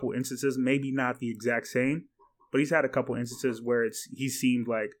a couple instances, maybe not the exact same, but he's had a couple instances where he seemed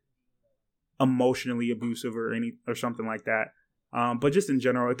like emotionally abusive or something like that. But just in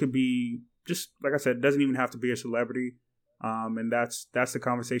general, it could be just like I said, it doesn't even have to be a celebrity. And that's the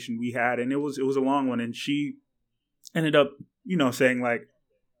conversation we had, and it was a long one. And she ended up, saying like,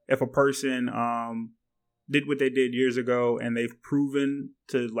 if a person did what they did years ago and they've proven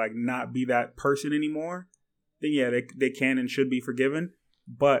to like not be that person anymore, then yeah, they can and should be forgiven.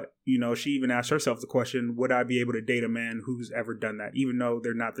 But she even asked herself the question: would I be able to date a man who's ever done that, even though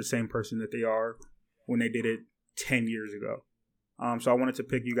they're not the same person that they are when they did it 10 years ago? So I wanted to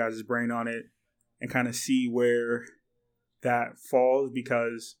pick you guys' brain on it and kind of see where that falls,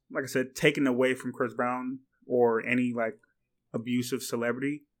 because like I said, taken away from Chris Brown or any like abusive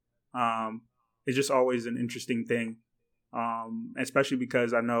celebrity, it's just always an interesting thing. Especially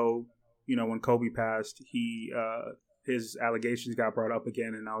because I know, when Kobe passed, his allegations got brought up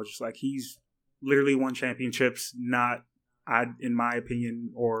again, and I was just like, he's literally won championships, in my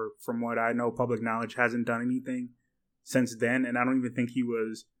opinion, or from what I know, public knowledge, hasn't done anything since then, and I don't even think he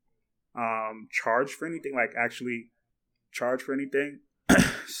was charged for anything, like actually charged for anything.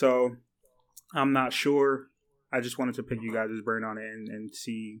 So I'm not sure I just wanted to pick you guys' brain on it and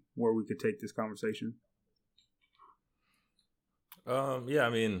see where we could take this conversation. Yeah, I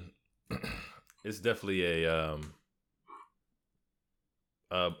mean, it's definitely a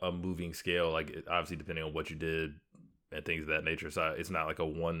moving scale. Like, obviously, depending on what you did and things of that nature. So it's not like a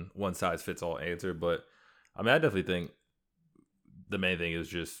one size fits all answer. But I mean, I definitely think the main thing is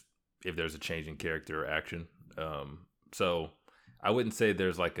just if there's a change in character or action. So I wouldn't say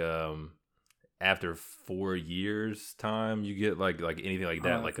there's like after 4 years time you get like anything like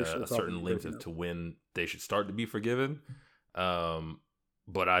that, like a certain limit to when they should start to be forgiven.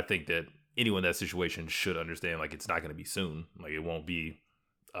 But I think that anyone in that situation should understand, like, it's not going to be soon. Like, it won't be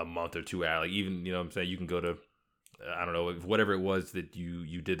a month or two out. Like, even, you know what I'm saying, you can go to, I don't know, whatever it was that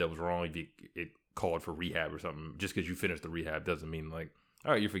you did that was wrong, if it called for rehab or something. Just because you finished the rehab doesn't mean, like,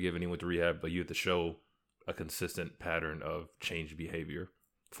 all right, you're forgiven, you went to rehab, but you have to show a consistent pattern of changed behavior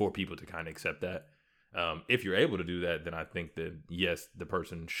for people to kind of accept that. If you're able to do that, then I think that, yes, the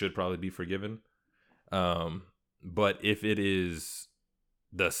person should probably be forgiven. But if it is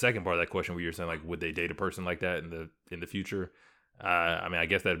the second part of that question where you're saying, like, would they date a person like that in the future? I mean, I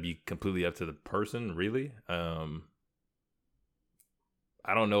guess that'd be completely up to the person, really. I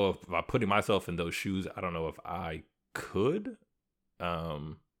don't know if by putting myself in those shoes, I don't know if I could.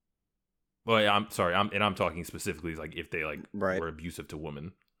 Well, I'm sorry. I'm talking specifically like if they were abusive to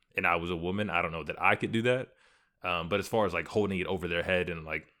women and I was a woman, I don't know that I could do that. But as far as like holding it over their head and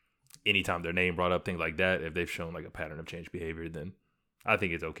like anytime their name brought up, things like that, if they've shown like a pattern of changed behavior, then I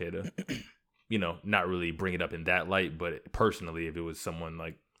think it's okay to, you know, not really bring it up in that light. But personally, if it was someone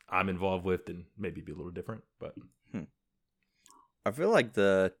like I'm involved with, then maybe it'd be a little different. But I feel like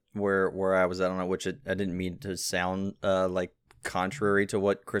where I was at on it, which I didn't mean to sound like contrary to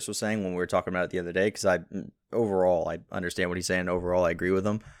what Chris was saying when we were talking about it the other day, because I understand what he's saying. Overall, I agree with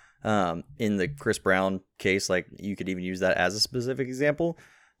him. In the Chris Brown case, like, you could even use that as a specific example.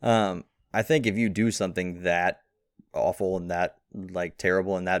 I think if you do something that awful and that like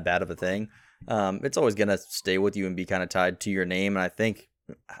terrible and that bad of a thing, it's always gonna stay with you and be kind of tied to your name. And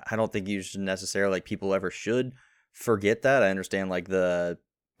I don't think you should necessarily, like, people ever should forget that. I understand like the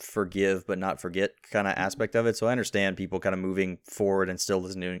forgive but not forget kind of aspect of it. So I understand people kind of moving forward and still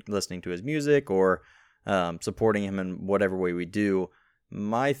listening to his music or supporting him in whatever way we do.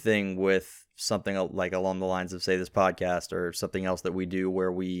 My thing with something like along the lines of, say, this podcast or something else that we do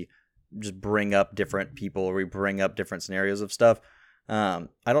where we just bring up different people or we bring up different scenarios of stuff, I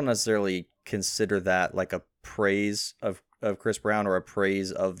don't necessarily consider that like a praise of Chris Brown or a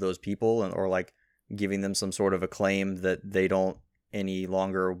praise of those people, or like giving them some sort of a claim that they don't any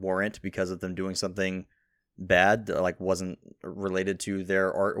longer warrant because of them doing something bad that like wasn't related to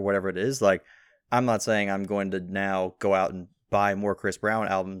their art or whatever it is. Like, I'm not saying I'm going to now go out and buy more Chris Brown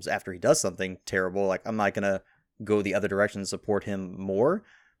albums after he does something terrible. Like, I'm not going to go the other direction and support him more,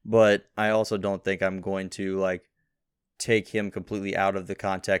 but I also don't think I'm going to like take him completely out of the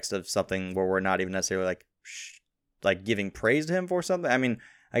context of something where we're not even necessarily like giving praise to him for something. I mean,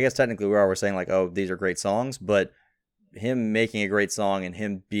 I guess technically we are saying like, oh, these are great songs, but him making a great song and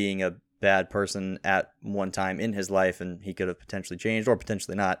him being a bad person at one time in his life, and he could have potentially changed or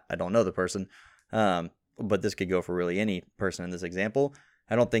potentially not. I don't know the person. But this could go for really any person in this example.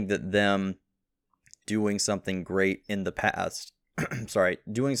 I don't think that them doing something great in the past,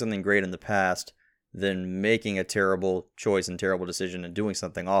 then making a terrible choice and terrible decision and doing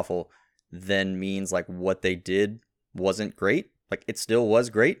something awful, then means like what they did wasn't great. Like, it still was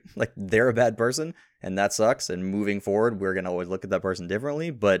great. Like, they're a bad person and that sucks. And moving forward, we're going to always look at that person differently.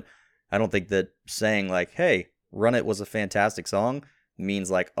 But I don't think that saying like, hey, Run It was a fantastic song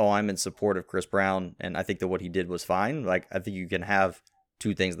means like, oh, I'm in support of Chris Brown and I think that what he did was fine. Like, I think you can have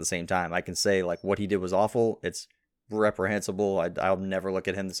two things at the same time. I can say like what he did was awful. It's reprehensible. I'll never look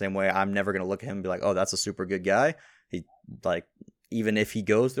at him the same way. I'm never going to look at him and be like, oh, that's a super good guy. He, like, even if he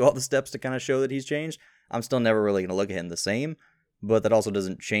goes through all the steps to kind of show that he's changed, I'm still never really going to look at him the same. But that also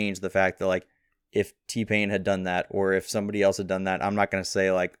doesn't change the fact that like, if T-Pain had done that or if somebody else had done that, I'm not going to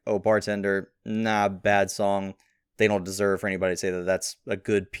say like, oh, Bartender, nah, bad song. They don't deserve for anybody to say that that's a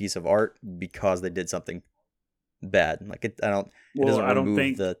good piece of art because they did something bad. Like, it doesn't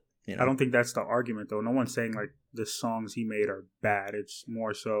remove the, you know. I don't think that's the argument though. No one's saying like the songs he made are bad. It's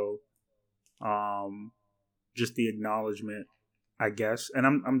more so just the acknowledgement, I guess. And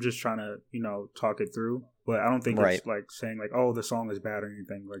I'm just trying to, you know, talk it through. But I don't think it's like saying like, oh, the song is bad or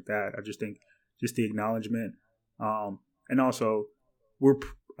anything like that. I just think just the acknowledgement. And also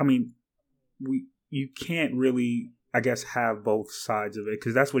you can't really, I guess, have both sides of it,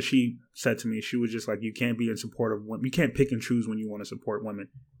 because that's what she said to me. She was just like, you can't be in support of women. You can't pick and choose when you want to support women.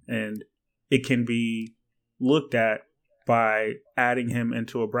 And it can be, looked at by adding him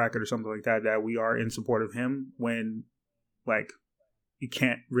into a bracket or something like that, that we are in support of him when, like, you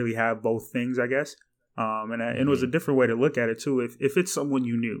can't really have both things, I guess. And it was a different way to look at it, too. If it's someone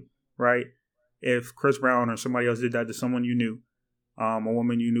you knew, right? If Chris Brown or somebody else did that to someone you knew, a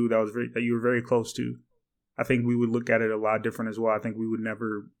woman you knew that you were very close to, I think we would look at it a lot different as well. I think we would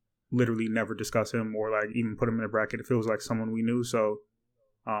literally never discuss him or like even put him in a bracket if it was like someone we knew. So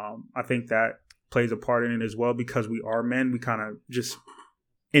I think that plays a part in it as well, because we are men. We kind of just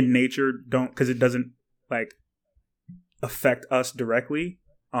in nature don't, because it doesn't like affect us directly,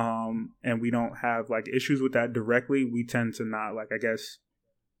 and we don't have like issues with that directly. We tend to not, like, I guess,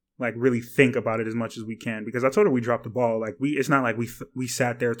 like really think about it as much as we can, because I told her we dropped the ball. Like it's not like we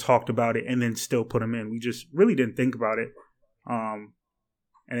sat there, talked about it, and then still put him in. We just really didn't think about it, and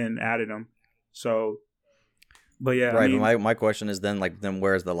then added him. So, but yeah, right. I mean, but my question is then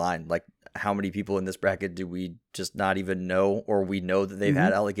where's the line? Like, how many people in this bracket do we just not even know, or we know that they've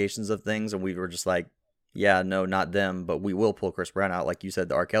had allegations of things, and we were just like, yeah, no, not them, but we will pull Chris Brown out. Like you said,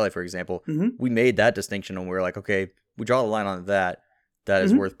 the R. Kelly, for example, we made that distinction, and we were like, okay, we draw the line on that. That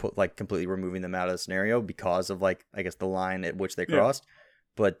is worth completely removing them out of the scenario because of, like, I guess the line at which they crossed.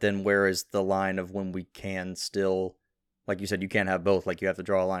 But then where is the line of when we can still, like you said, you can't have both. Like, you have to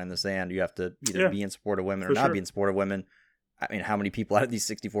draw a line in the sand. You have to either be in support of women or not be in support of women. I mean, how many people out of these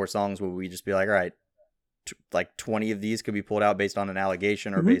 64 songs would we just be like, all right, like 20 of these could be pulled out based on an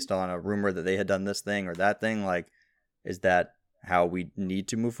allegation or based on a rumor that they had done this thing or that thing? Like, is that how we need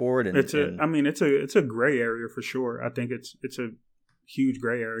to move forward? And it's a gray area for sure. I think it's a huge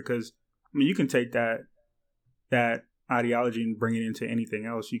gray area, because I mean, you can take that ideology and bring it into anything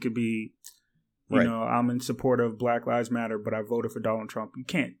else. You could be, you know, I'm in support of Black Lives Matter, but I voted for Donald Trump. You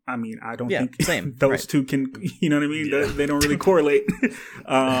can't. I mean, I don't think those two can. You know what I mean? Yeah. They don't really correlate.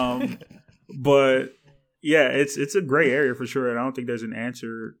 But yeah, it's a gray area for sure, and I don't think there's an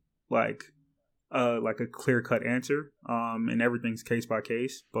answer like a clear cut answer. And everything's case by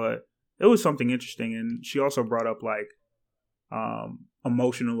case. But it was something interesting, and she also brought up like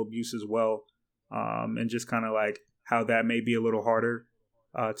emotional abuse as well, and just kind of like how that may be a little harder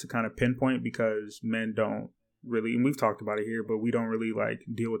to kind of pinpoint, because men don't really, and we've talked about it here, but we don't really like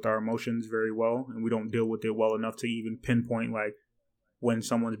deal with our emotions very well, and we don't deal with it well enough to even pinpoint like when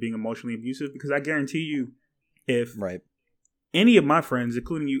someone's being emotionally abusive. Because I guarantee you, if any of my friends,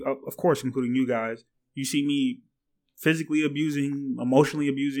 including you, of course including you guys, you see me physically abusing, emotionally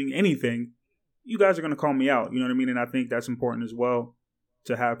abusing, anything, you guys are going to call me out. You know what I mean? And I think that's important as well,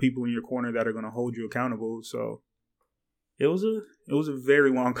 to have people in your corner that are going to hold you accountable. So it was a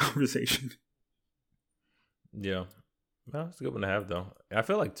very long conversation. Yeah. Well, it's a good one to have, though. I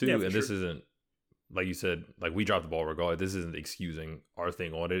feel like, too, and this isn't, like you said, like we dropped the ball regardless. This isn't excusing our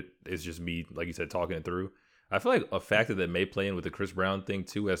thing on it. It's just me, like you said, talking it through. I feel like a factor that may play in with the Chris Brown thing,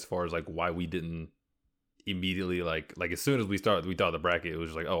 too, as far as like why we didn't immediately like as soon as we thought the bracket, it was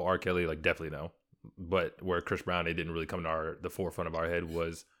just like, oh, R. Kelly, like definitely no. But where Chris Brown, it didn't really come to the forefront of our head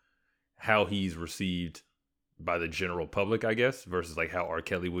was how he's received by the general public, I guess, versus like how R.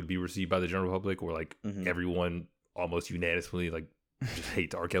 Kelly would be received by the general public, where like everyone almost unanimously like just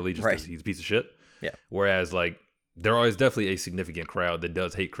hates R. Kelly just because he's a piece of shit. Yeah. Whereas like there is definitely a significant crowd that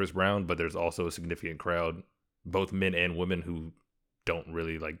does hate Chris Brown, but there's also a significant crowd, both men and women, who don't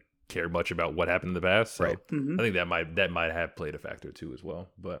really like care much about what happened in the past. So I think that might have played a factor too as well.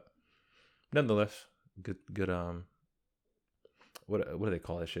 But nonetheless, good what do they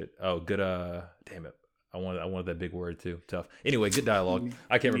call that shit? Oh, good damn it. I wanted that big word too. Tough. Anyway, good dialogue.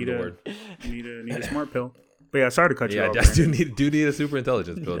 I can't remember the word. Need a smart pill. But yeah, sorry to cut you off. Yeah, I do need a super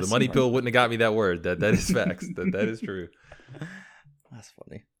intelligence pill. The money pill wouldn't have got me that word. That is facts. that is true. That's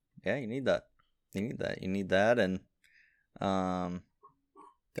funny. Yeah, you need that. You need that, and I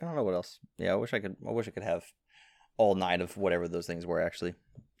don't know what else. Yeah, I wish I could have all 9 of whatever those things were. Actually,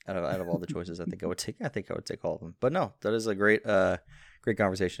 out of all the choices, I think I would take all of them. But no, that is a great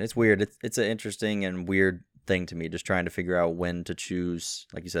conversation. It's weird. It's an interesting and weird thing to me, just trying to figure out when to choose.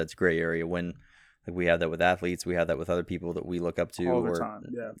 Like you said, it's a gray area. When, like, we have that with athletes, we have that with other people that we look up to all the time.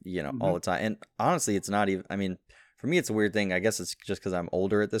 Yeah, you know, all the time. And honestly, it's not even. I mean, for me, it's a weird thing. I guess it's just because I'm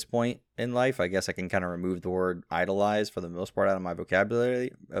older at this point in life. I guess I can kind of remove the word idolize for the most part out of my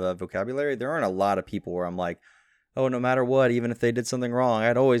vocabulary. There aren't a lot of people where I'm like, oh, no matter what, even if they did something wrong,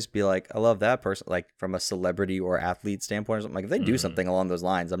 I'd always be like, I love that person. Like, from a celebrity or athlete standpoint or something. Like, if they do something along those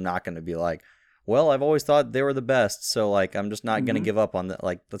lines, I'm not going to be like, well, I've always thought they were the best, so like I'm just not going to give up on that.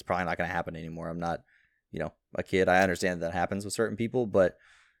 Like, that's probably not going to happen anymore. I'm not, you know, a kid. I understand that happens with certain people, but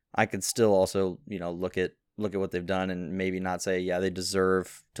I could still also, you know, look at what they've done and maybe not say, yeah, they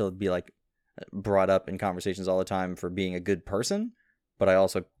deserve to be like brought up in conversations all the time for being a good person, but I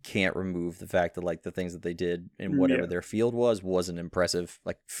also can't remove the fact that like the things that they did in whatever their field was an impressive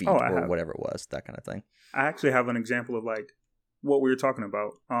like feat or whatever it was, that kind of thing. I actually have an example of like what we were talking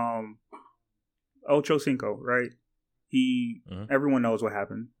about. Ocho Cinco, right? Everyone knows what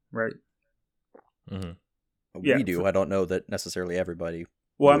happened, right? Mm-hmm. We do. I don't know that necessarily everybody.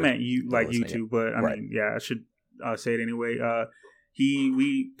 Well, I meant you, like you two, but I mean, yeah, I should say it anyway.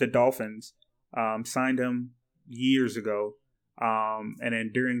 The Dolphins signed him years ago, and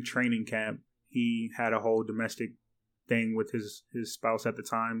then during training camp, he had a whole domestic thing with his spouse at the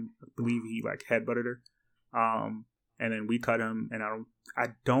time. I believe he like headbutted her, and then we cut him. And I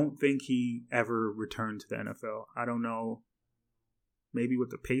don't think he ever returned to the NFL. I don't know, maybe with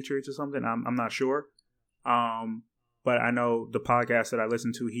the Patriots or something. I'm not sure. But I know the podcast that I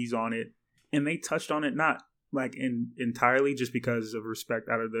listened to, he's on it, and they touched on it not like entirely just because of respect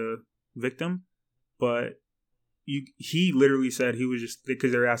out of the victim, but he literally said he was just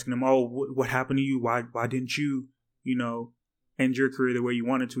because they're asking him, oh, what happened to you? Why didn't you end your career the way you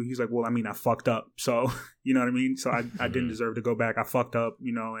wanted to? He's like, well, I mean, I fucked up, so you know what I mean. So I didn't deserve to go back. I fucked up,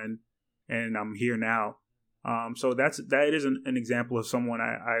 and I'm here now. So that is an example of someone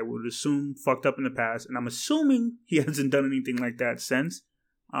I would assume fucked up in the past, and I'm assuming he hasn't done anything like that since.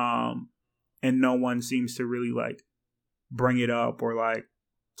 And no one seems to really like bring it up or like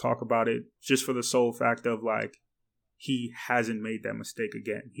talk about it, just for the sole fact of like he hasn't made that mistake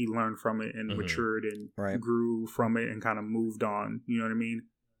again. He learned from it and matured and grew from it and kind of moved on. You know what I mean?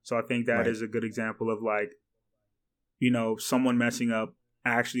 So I think that is a good example of like, someone messing up,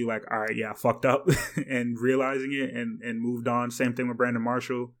 actually like, all right, yeah, I fucked up and realizing it and moved on. Same thing with Brandon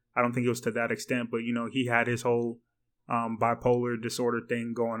Marshall. I don't think it was to that extent, but he had his whole bipolar disorder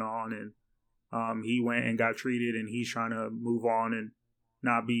thing going on, and he went and got treated, and he's trying to move on and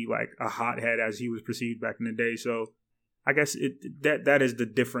not be like a hothead as he was perceived back in the day. So I guess that is the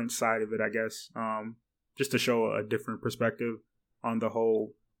different side of it, I guess, just to show a different perspective on the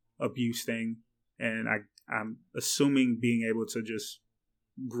whole abuse thing. And I'm assuming being able to just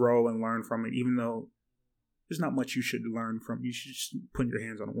grow and learn from it, even though there's not much you should learn from. You should just put your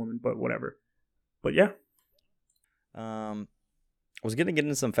hands on a woman, but whatever. But yeah. I was going to get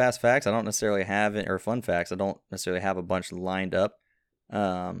into some fast facts. I don't necessarily have it, or fun facts. I don't necessarily have a bunch lined up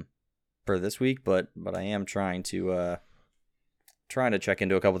for this week, but I am trying to check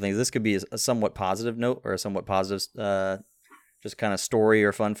into a couple things. This could be a somewhat positive note or a somewhat positive just kind of story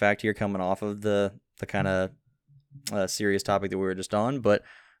or fun fact here coming off of the kind of serious topic that we were just on. But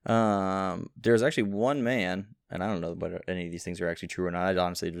there's actually one man, and I don't know whether any of these things are actually true or not. I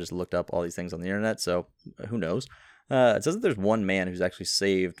honestly just looked up all these things on the internet, so who knows. It says that there's one man who's actually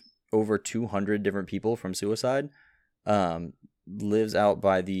saved over 200 different people from suicide. Lives out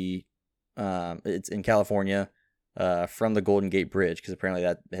by it's in California, from the Golden Gate Bridge, because apparently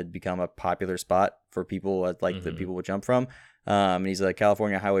that had become a popular spot for people that people would jump from. And he's a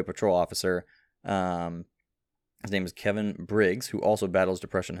California Highway Patrol officer. His name is Kevin Briggs, who also battles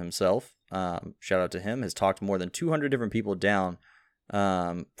depression himself. Shout out to him. Has talked more than 200 different people down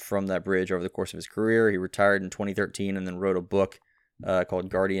from that bridge over the course of his career. He retired in 2013 and then wrote a book called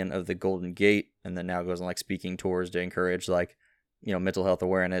Guardian of the Golden Gate, and then now goes on speaking tours to encourage mental health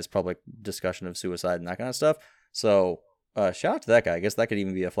awareness, public discussion of suicide, and that kind of stuff. So shout out to that guy. I guess that could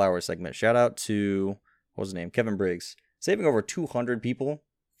even be a Flowers segment. Shout out to, what was his name? Kevin Briggs. Saving over 200 people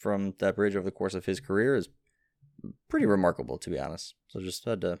from that bridge over the course of his career is pretty remarkable, to be honest. So just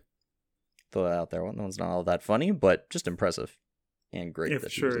had to throw that out there. That one's not all that funny, but just impressive and great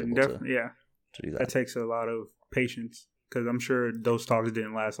that he was able to do that. That takes a lot of patience, because I'm sure those talks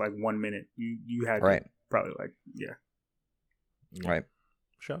didn't last 1 minute. You had to probably Right.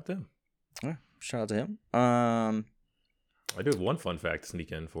 Shout out to him. Yeah, shout out to him. I do have one fun fact to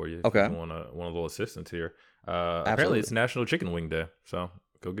sneak in for you. Okay. If you want a little assistance here. Apparently it's National Chicken Wing Day, so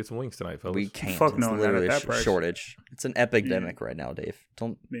go get some wings tonight, fellas. We can't. Fuck no, it's literally a shortage. It's an epidemic right now, Dave.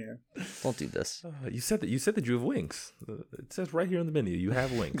 Don't do this. You said that you have wings. It says right here on the menu, you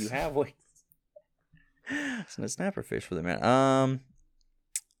have wings. You have wings. It's a snapper fish for the man.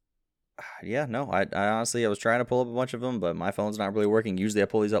 Yeah, no, I honestly, I was trying to pull up a bunch of them, but my phone's not really working. Usually I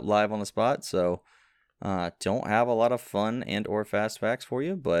pull these up live on the spot, so don't have a lot of fun and or fast facts for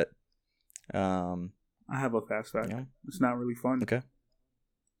you, but I have a fast fact. Yeah. It's not really fun. Okay.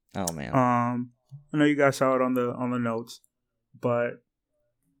 Oh man. I know you guys saw it on the notes, but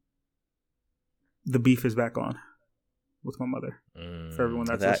the beef is back on with my mother. For everyone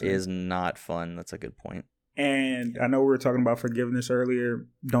that's that listening. Is not fun. That's a good point. And I know we were talking about forgiveness earlier.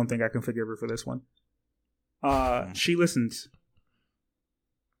 Don't think I can forgive her for this one. She listens.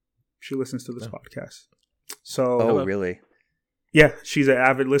 She listens to this podcast. So, really? Yeah, she's an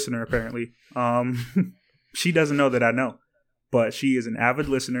avid listener. Apparently, she doesn't know that I know, but she is an avid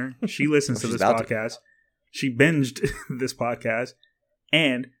listener. She listens to this podcast. She binged this podcast,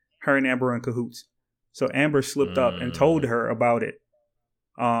 and her and Amber are in cahoots. So Amber slipped up and told her about it.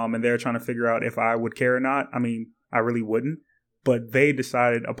 And they're trying to figure out if I would care or not. I mean, I really wouldn't. But they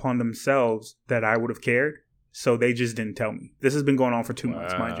decided upon themselves that I would have cared. So they just didn't tell me. This has been going on for 2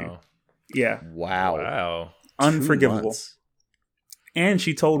 months, mind you. Yeah. Wow. Unforgivable. And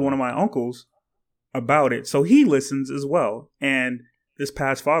she told one of my uncles about it. So he listens as well. And this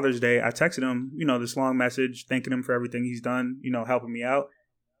past Father's Day, I texted him, this long message, thanking him for everything he's done, helping me out.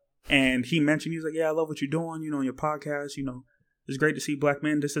 And he mentioned, he's like, yeah, I love what you're doing, on your podcast, it's great to see black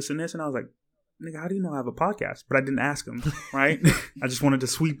men, this, and this. And I was like, nigga, how do you know I have a podcast? But I didn't ask him, right? I just wanted to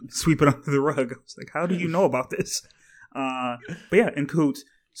sweep it under the rug. I was like, how do you know about this? But yeah, in cahoots.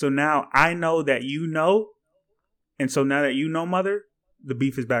 So now I know that you know. And so now that you know, mother, the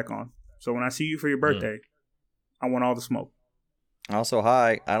beef is back on. So when I see you for your birthday, I want all the smoke. Also,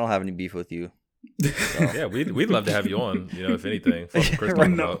 hi, I don't have any beef with you. So. Yeah, we'd love to have you on, if anything.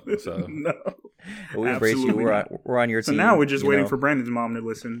 No. We embrace you. We're on your team. So now we're just waiting for Brandon's mom to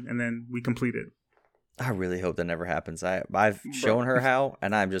listen, and then we complete it. I really hope that never happens. I've shown her how,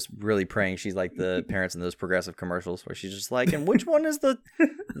 and I'm just really praying she's like the parents in those Progressive commercials where she's just like, and which one is the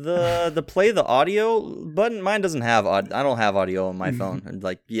play the audio button? Mine doesn't have I don't have audio on my phone. And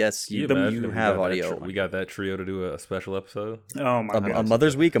like, yes, you have audio. We got that trio to do a special episode. Oh my god. A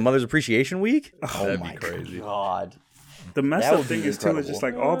Mother's Week, a Mother's Appreciation Week? Oh, that'd be crazy. God. The messed up thing is too is just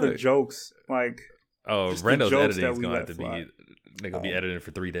like all the jokes, like Rando's editing is gonna have to be they're gonna be editing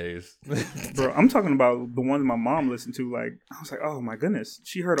for 3 days. Bro, I'm talking about the ones my mom listened to. Like, I was like, oh my goodness,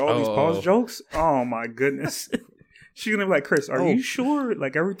 she heard all these pause jokes. Oh my goodness, she's gonna be like, Chris, are you sure?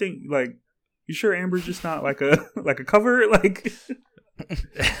 Like everything, like you sure Amber's just not like a cover? Like, but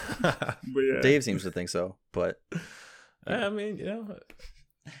yeah. Dave seems to think so, but I mean,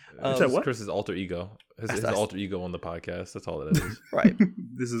 Chris's alter ego. His alter ego on the podcast. That's all it is. Right.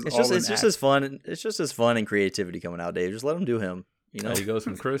 It's just as fun. It's just as fun and creativity coming out, Dave. Just let him do him. He goes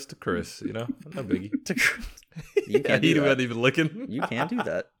from Chris to Chris. No biggie. You can't do that. Without even looking. You can't do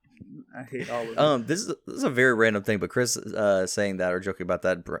that. I hate all of them. This is a very random thing, but Chris saying that or joking about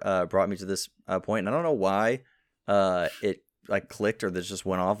that brought me to this point, and I don't know why it like clicked or this just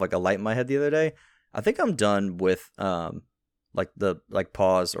went off like a light in my head the other day. I think I'm done with like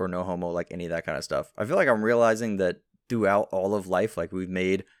pause or no homo, like any of that kind of stuff. I feel like I'm realizing that throughout all of life, like we've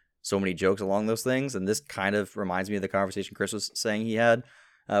made so many jokes along those things, and this kind of reminds me of the conversation Chris was saying he had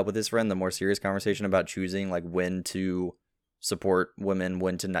with his friend, the more serious conversation about choosing like when to support women,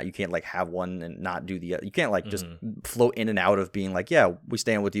 when to not. You can't like have one and not do the other. You can't like just float in and out of being like, yeah, we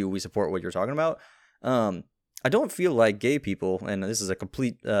stand with you, we support what you're talking about. I don't feel like gay people, and this is a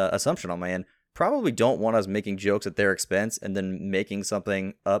complete assumption on my end, probably don't want us making jokes at their expense and then making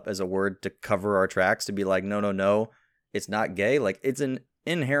something up as a word to cover our tracks to be like, no, it's not gay. Like, it's an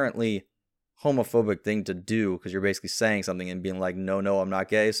inherently homophobic thing to do because you're basically saying something and being like, no, I'm not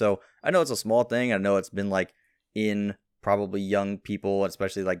gay. So I know it's a small thing. I know it's been like in probably young people,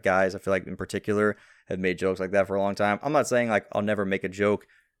 especially like guys, I feel like in particular, have made jokes like that for a long time. I'm not saying like I'll never make a joke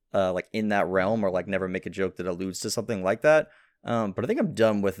like in that realm or like never make a joke that alludes to something like that. But I think I'm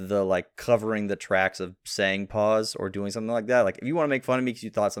done with the like covering the tracks of saying pause or doing something like that. Like if you want to make fun of me because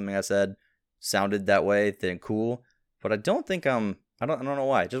you thought something I said sounded that way, then cool. But I don't think I don't know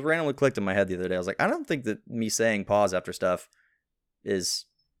why. It just randomly clicked in my head the other day. I was like, I don't think that me saying pause after stuff is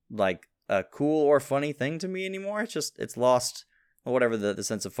like a cool or funny thing to me anymore. It's just, it's lost whatever the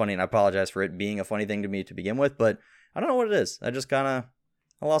sense of funny. And I apologize for it being a funny thing to me to begin with, but I don't know what it is. I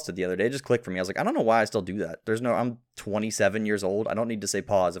lost it the other day. It just clicked for me. I was like, I don't know why I still do that. I'm 27 years old. I don't need to say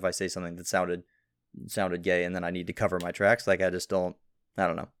pause if I say something that sounded gay and then I need to cover my tracks. Like I don't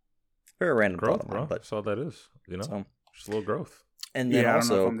know. Very random growth, bro. But that's all that is, so, just a little growth. And then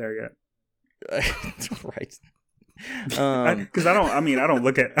also, I don't know if I'm there yet. Right. Because I don't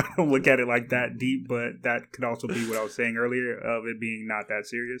look at it like that deep, but that could also be what I was saying earlier of it being not that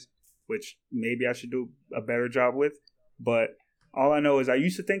serious, which maybe I should do a better job with. But all I know is I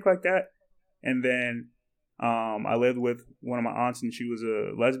used to think like that, and then I lived with one of my aunts, and she was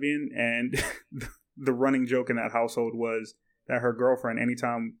a lesbian, and the running joke in that household was that her girlfriend,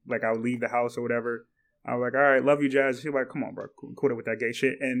 anytime like I would leave the house or whatever, I was like, all right, love you, Jazz. She was like, come on, bro, quit it with that gay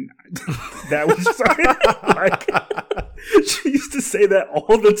shit. And that was like, she used to say that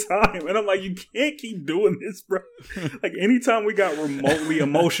all the time. And I'm like, you can't keep doing this, bro. Like, anytime we got remotely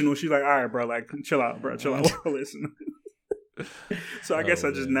emotional, she's like, all right, bro, like, chill out, bro, chill out. Listen. So I guess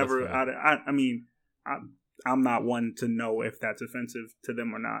I just never. I mean, I'm not one to know if that's offensive to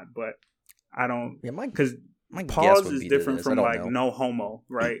them or not, but I don't. Yeah, because pause is different from like no homo,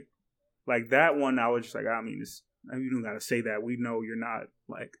 right? Like that one, I was just like, I mean, you don't gotta say that. We know you're not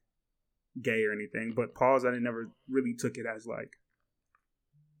like gay or anything, but pause, I never really took it as like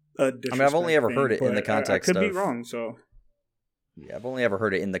a disrespect. I mean, I've only ever heard it in the context I could be wrong, so. Yeah, I've only ever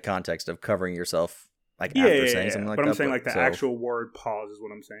heard it in the context of covering yourself, like after saying something like that. But I'm saying like the actual word pause is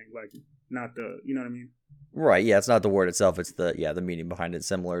what I'm saying, like not the, you know what I mean? Right. Yeah, it's not the word itself. It's the meaning behind it.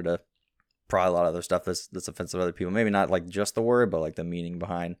 Similar to probably a lot of other stuff that's offensive to other people. Maybe not like just the word, but like the meaning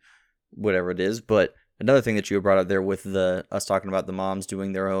behind whatever it is. But another thing that you brought up there with us talking about the moms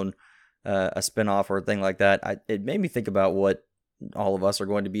doing their own a spinoff or a thing like that, it made me think about what all of us are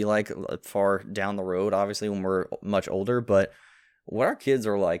going to be like far down the road. Obviously, when we're much older, but what our kids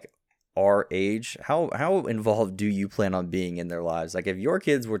are like our age, how involved do you plan on being in their lives? Like if your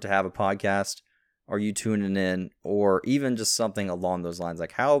kids were to have a podcast, are you tuning in, or even just something along those lines?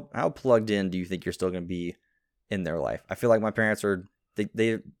 Like how plugged in do you think you're still going to be in their life? I feel like my parents are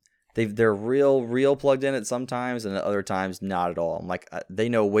they're real plugged in at sometimes, and at other times not at all. I'm like they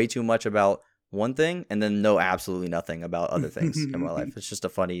know way too much about one thing and then know absolutely nothing about other things in my life. It's just a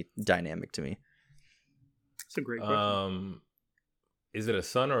funny dynamic to me. It's a great question. Is it a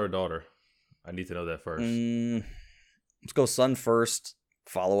son or a daughter? I need to know that first. Let's go son first,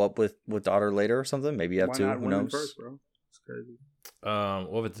 follow up with daughter later or something. Maybe you have two. Who knows? First, bro? It's crazy.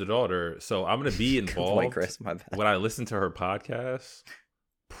 Well, if it's a daughter, so I'm going to be involved point, Chris, my bad. When I listen to her podcast,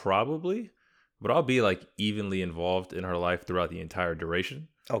 probably, but I'll be like evenly involved in her life throughout the entire duration.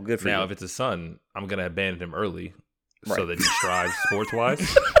 Oh, good for you. Now, if it's a son, I'm going to abandon him early so that he strives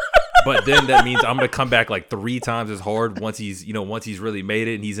sports-wise. But then that means I'm gonna come back like 3 times as hard once he's really made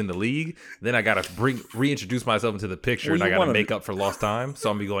it and he's in the league. Then I gotta reintroduce myself into the picture, and I gotta make up for lost time. So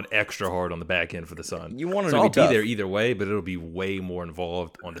I'm gonna be going extra hard on the back end for the son. You want him so to I'll be tough. be there either way, but it'll be way more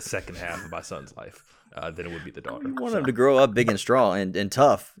involved on the second half of my son's life than it would be the daughter. You want him to grow up big and strong and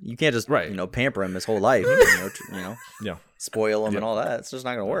tough. You can't just pamper him his whole life. Spoil him and all that. It's just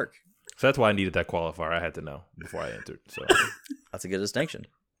not gonna work. So that's why I needed that qualifier. I had to know before I entered. So that's a good distinction.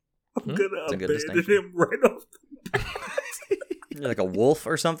 I'm gonna abandon him right off the bat. You're like a wolf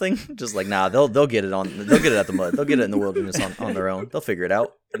or something. Just like they'll get it on. They'll get it at the mud. They'll get it in the wilderness on their own. They'll figure it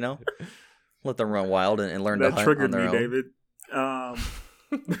out. Let them run wild and learn to hunt on their own. That triggered me, David.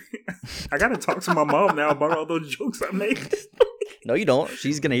 I gotta talk to my mom now about all those jokes I made. No, you don't.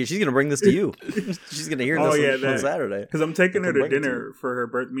 She's gonna bring this to you. She's gonna hear this on Saturday. Because I'm taking her to dinner for her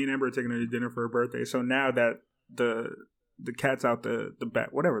birthday. Me and Amber are taking her to dinner for her birthday. So now that the cat's out the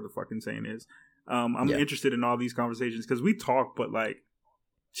back, whatever the fucking saying is. I'm interested in all these conversations because we talk, but like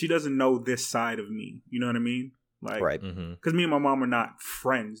she doesn't know this side of me. You know what I mean? Like, right? Because me and my mom are not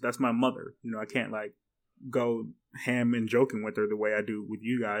friends. That's my mother. I can't like go ham and joking with her the way I do with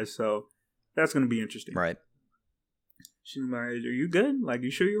you guys. So that's gonna be interesting, right? She's like, "Are you good? Like,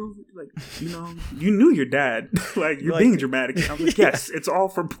 you sure you're like, you knew your dad? Like, you're being dramatic." I'm like, "Yes, it's all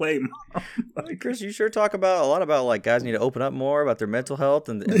for play, Mom." Like, Chris, you sure talk a lot about like guys need to open up more about their mental health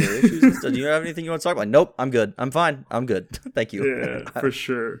and their issues and stuff. Do you have anything you want to talk about? Nope, I'm good. I'm fine. I'm good. Thank you. Yeah, for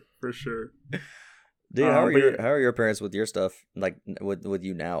sure. Dude, how are your parents with your stuff? Like with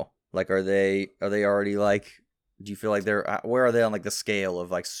you now? Like, are they already like? Do you feel like where are they on like the scale of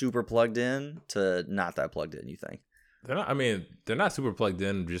like super plugged in to not that plugged in? You think? They're not super plugged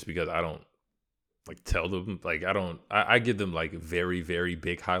in just because I don't like tell them. Like I give them like very, very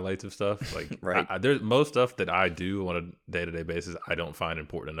big highlights of stuff. Like right. There's most stuff that I do on a day-to-day basis I don't find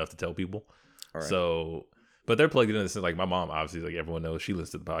important enough to tell people. All right. So, but they're plugged in the sense like my mom, obviously, like everyone knows, she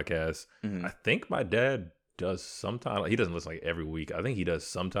listens to the podcast. Mm-hmm. I think my dad does sometimes. He doesn't listen like every week. I think he does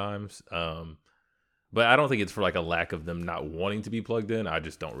sometimes. But I don't think it's for like a lack of them not wanting to be plugged in. I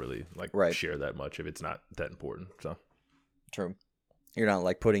just don't really like share that much if it's not that important. So. True. You're not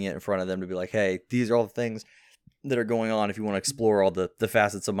like putting it in front of them to be like, hey, these are all the things that are going on. If you want to explore all the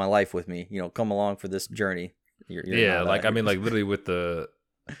facets of my life with me, come along for this journey. You're like, I mean, like literally with the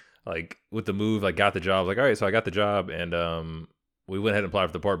move, like got the job, like, all right, so I got the job and we went ahead and applied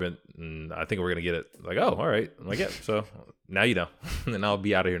for the apartment and I think we're going to get it. Like, oh, all right. I'm like, yeah. So now you know, and I'll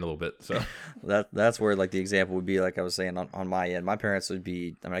be out of here in a little bit. So that's where like the example would be, like I was saying on my end, my parents would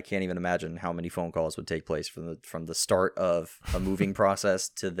be, I mean, I can't even imagine how many phone calls would take place from the start of a moving process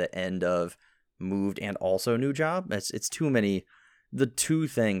to the end of moved and also new job. It's too many. The two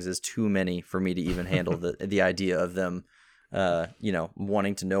things is too many for me to even handle the idea of them,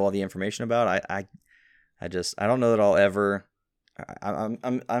 wanting to know all the information about. I don't know that I'll ever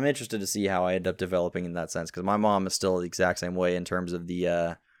I'm interested to see how I end up developing in that sense, because my mom is still the exact same way in terms of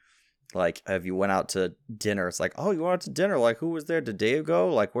the like, if you went out to dinner, it's like, oh, you went out to dinner, like, who was there? Did Dave go?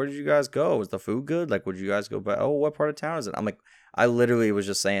 Like, where did you guys go? Was the food good? Like, would you guys go back? Oh, what part of town is it? I'm like, I literally was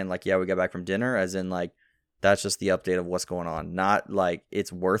just saying, like, yeah, we got back from dinner, as in, like, that's just the update of what's going on. Not like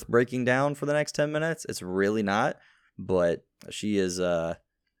it's worth breaking down for the next 10 minutes. It's really not. But she is the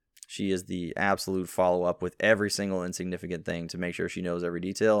absolute follow-up with every single insignificant thing to make sure she knows every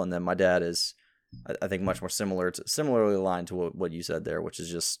detail. And then my dad is, I think, much more similarly aligned to what you said there, which is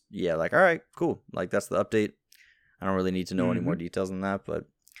just, yeah, like, all right, cool. Like, that's the update. I don't really need to know any more details than that, but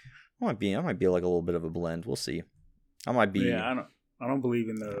I might be like a little bit of a blend. We'll see. I might be. Yeah, I don't believe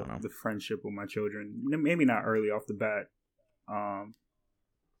in the friendship with my children. Maybe not early off the bat.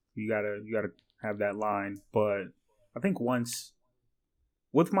 You gotta have that line, but I think once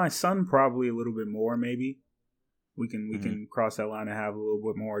with my son, probably a little bit more, maybe. We can cross that line and have a little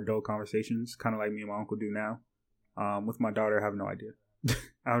bit more adult conversations, kind of like me and my uncle do now. With my daughter, I have no idea.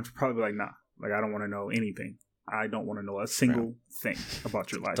 I would probably be like, nah, like, I don't want to know anything. I don't want to know a single thing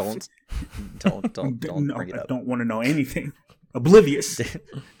about your life. Don't bring it up. I don't want to know anything. Oblivious.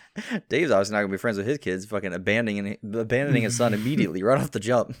 Dave's obviously not gonna be friends with his kids. Fucking abandoning his son immediately right off the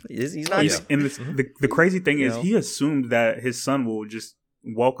jump. He's not. And the crazy thing is, he assumed that his son will just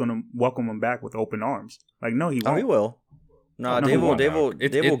welcome him back with open arms. Like, no, he won't. Oh, he will. No, Dave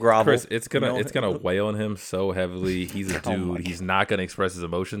will grovel. Chris, it's gonna weigh on him so heavily. He's a dude. He's not gonna express his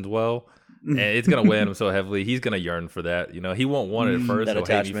emotions well, and it's gonna weigh on him so heavily. He's gonna yearn for that. You know, he won't want it at first. He'll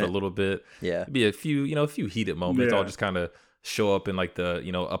hate me for a little bit. Yeah, be a few heated moments. I'll just kind of show up in like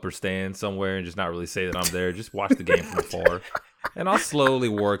the upper stand somewhere and just not really say that I'm there. Just watch the game from afar. And I'll slowly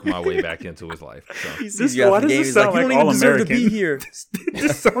work my way back into his life. So. Why does this sound like All American? To be here.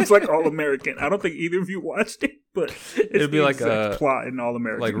 This sounds like All American. I don't think either of you watched it, but it'd be like a plot in All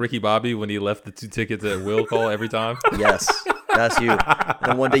American. Like Ricky Bobby when he left the 2 tickets at will call every time. Yes, that's you.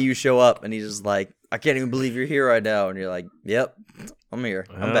 And one day you show up and he's just like, I can't even believe you're here right now. And you're like, yep, I'm here.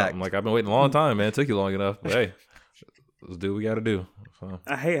 I'm back. I'm like, I've been waiting a long time, man. It took you long enough. But hey, let's do what we got to do. So.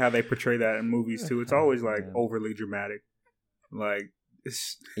 I hate how they portray that in movies too. It's always like overly dramatic. Like,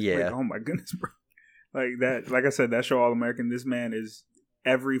 it's like, oh my goodness, bro. Like that, like I said, that show All American, this man is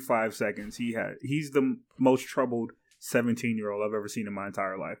every 5 seconds he's the most troubled 17-year-old I've ever seen in my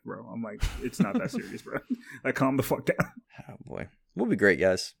entire life, bro. I'm like, it's not that serious, bro. Like, calm the fuck down. Oh boy. We'll be great,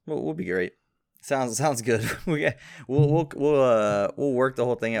 guys. We'll be great. Sounds good. We'll work the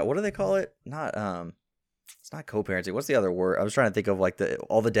whole thing out. What do they call it? It's not co-parenting. What's the other word? I was trying to think of, like,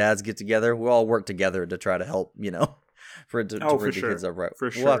 all the dads get together. We all work together to try to help, for the kids up right.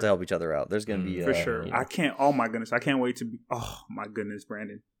 For sure. We'll have to help each other out. There's going to be for sure. I can't. Oh my goodness, I can't wait to be. Oh my goodness,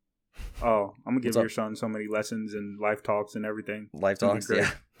 Brandon. Oh, I'm gonna give your son so many lessons and life talks and everything. Life talks,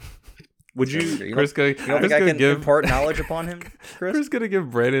 yeah. Would you, Chris? You don't think I can impart knowledge upon him, Chris? Chris gonna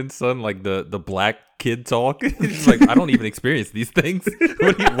give Brandon's son like the black kid talk. He's like, I don't even experience these things.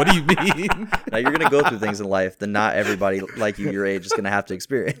 What do you mean? Now you're gonna go through things in life that not everybody like you your age is gonna have to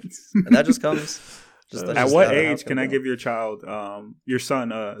experience, and that just comes. At what age can I give your child, your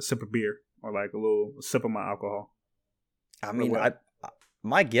son, a sip of beer or like a little sip of my alcohol? I mean,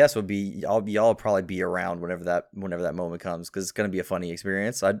 my guess would be y'all probably be around whenever that moment comes, because it's gonna be a funny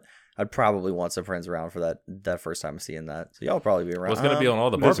experience. I'd probably want some friends around for that first time of seeing that. So y'all probably be around. Well, it's gonna be on all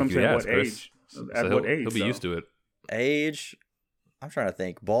the barbecue. Yes, Chris. At what age? He'll be used to it. Age? I'm trying to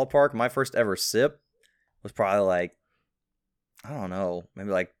think. Ballpark. My first ever sip was probably like, I don't know, maybe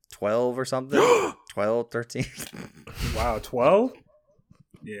like 12 or something. 12, 13. Wow, 12?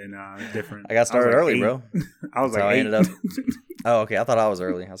 Yeah, nah, it's different. I got started early, 8. bro. I was that's like, how 8. I ended up. Oh, okay. I thought I was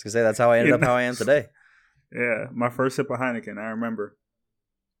early. I was gonna say that's how I ended up how I am today. Yeah, my first sip of Heineken, I remember.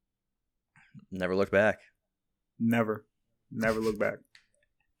 Never look back. Never look back.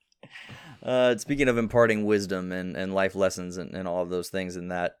 Speaking of imparting wisdom and life lessons and all of those things in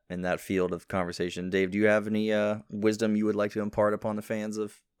that field of conversation, Dave, do you have any wisdom you would like to impart upon the fans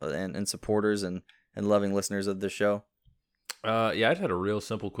of and supporters and loving listeners of this show? Yeah, I just had a real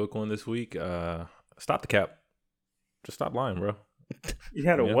simple, quick one this week. Stop the cap. Just stop lying, bro. You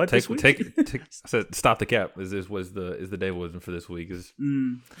had a what this week? I said stop the cap. Is the Dave wisdom for this week? Is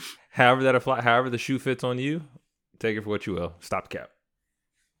however the shoe fits on you, take it for what you will. Stop the cap.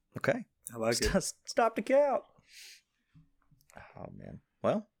 Okay. I like it. Stop the cap. Oh man.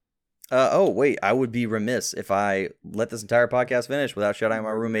 Well, Oh, wait. I would be remiss if I let this entire podcast finish without shouting out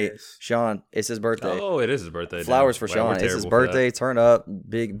my roommate, Sean. It's his birthday. Oh, it is his birthday. Flowers for Sean. It's his birthday. Turn up.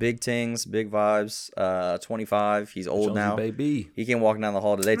 Big tings, big vibes. 25. He's old now. Baby. He came walking down the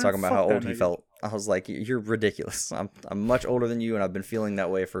hall today talking about how old he felt. I was like, you're ridiculous. I'm much older than you, and I've been feeling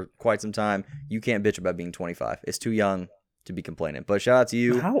that way for quite some time. You can't bitch about being 25. It's too young to be complaining. But shout out to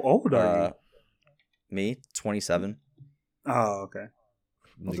you. How old are you? Me, 27. Oh, okay.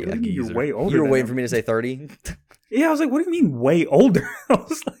 You're way older. You were waiting for me to say 30? Yeah, I was like, what do you mean way older? I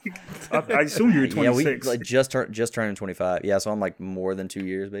was like, I assumed you were 26. Yeah, we just turned 25. Yeah, so I'm like more than 2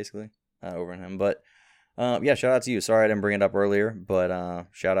 years basically over him. But yeah, shout out to you. Sorry I didn't bring it up earlier, but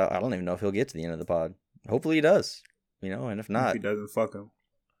shout out. I don't even know if he'll get to the end of the pod. Hopefully he does. And if not, if he doesn't, fuck him.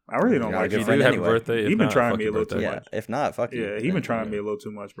 I really don't like him. If you do have a birthday, he's been trying me a little too much. If not, fuck you. Yeah, he's been trying me a little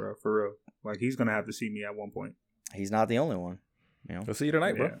too much, bro. For real. Like he's gonna have to see me at one point. He's not the only one. We'll see you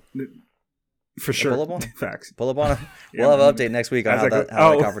tonight, bro. For sure. Pull up on him. Facts. Pull up on him. We'll have an update next week on how that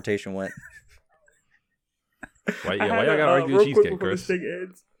confrontation went. Why y'all gotta argue the cheesecake, Chris?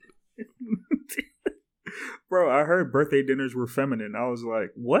 Bro, I heard birthday dinners were feminine. I was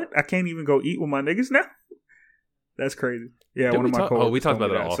like, what? I can't even go eat with my niggas now? That's crazy. Yeah, one of my coworkers. We talked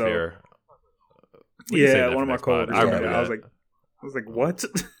about that off air. Yeah, one of my coworkers. I remember that. I was like, what?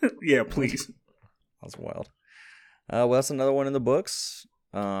 Yeah, please. That's wild. Well, that's another one in the books.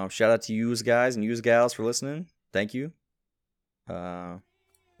 Shout out to you guys and you gals for listening. Thank you.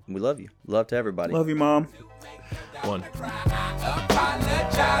 We love you. Love to everybody. Love you, Mom. One.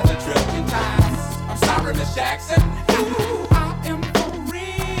 I'm sorry, Miss Jackson. Ooh.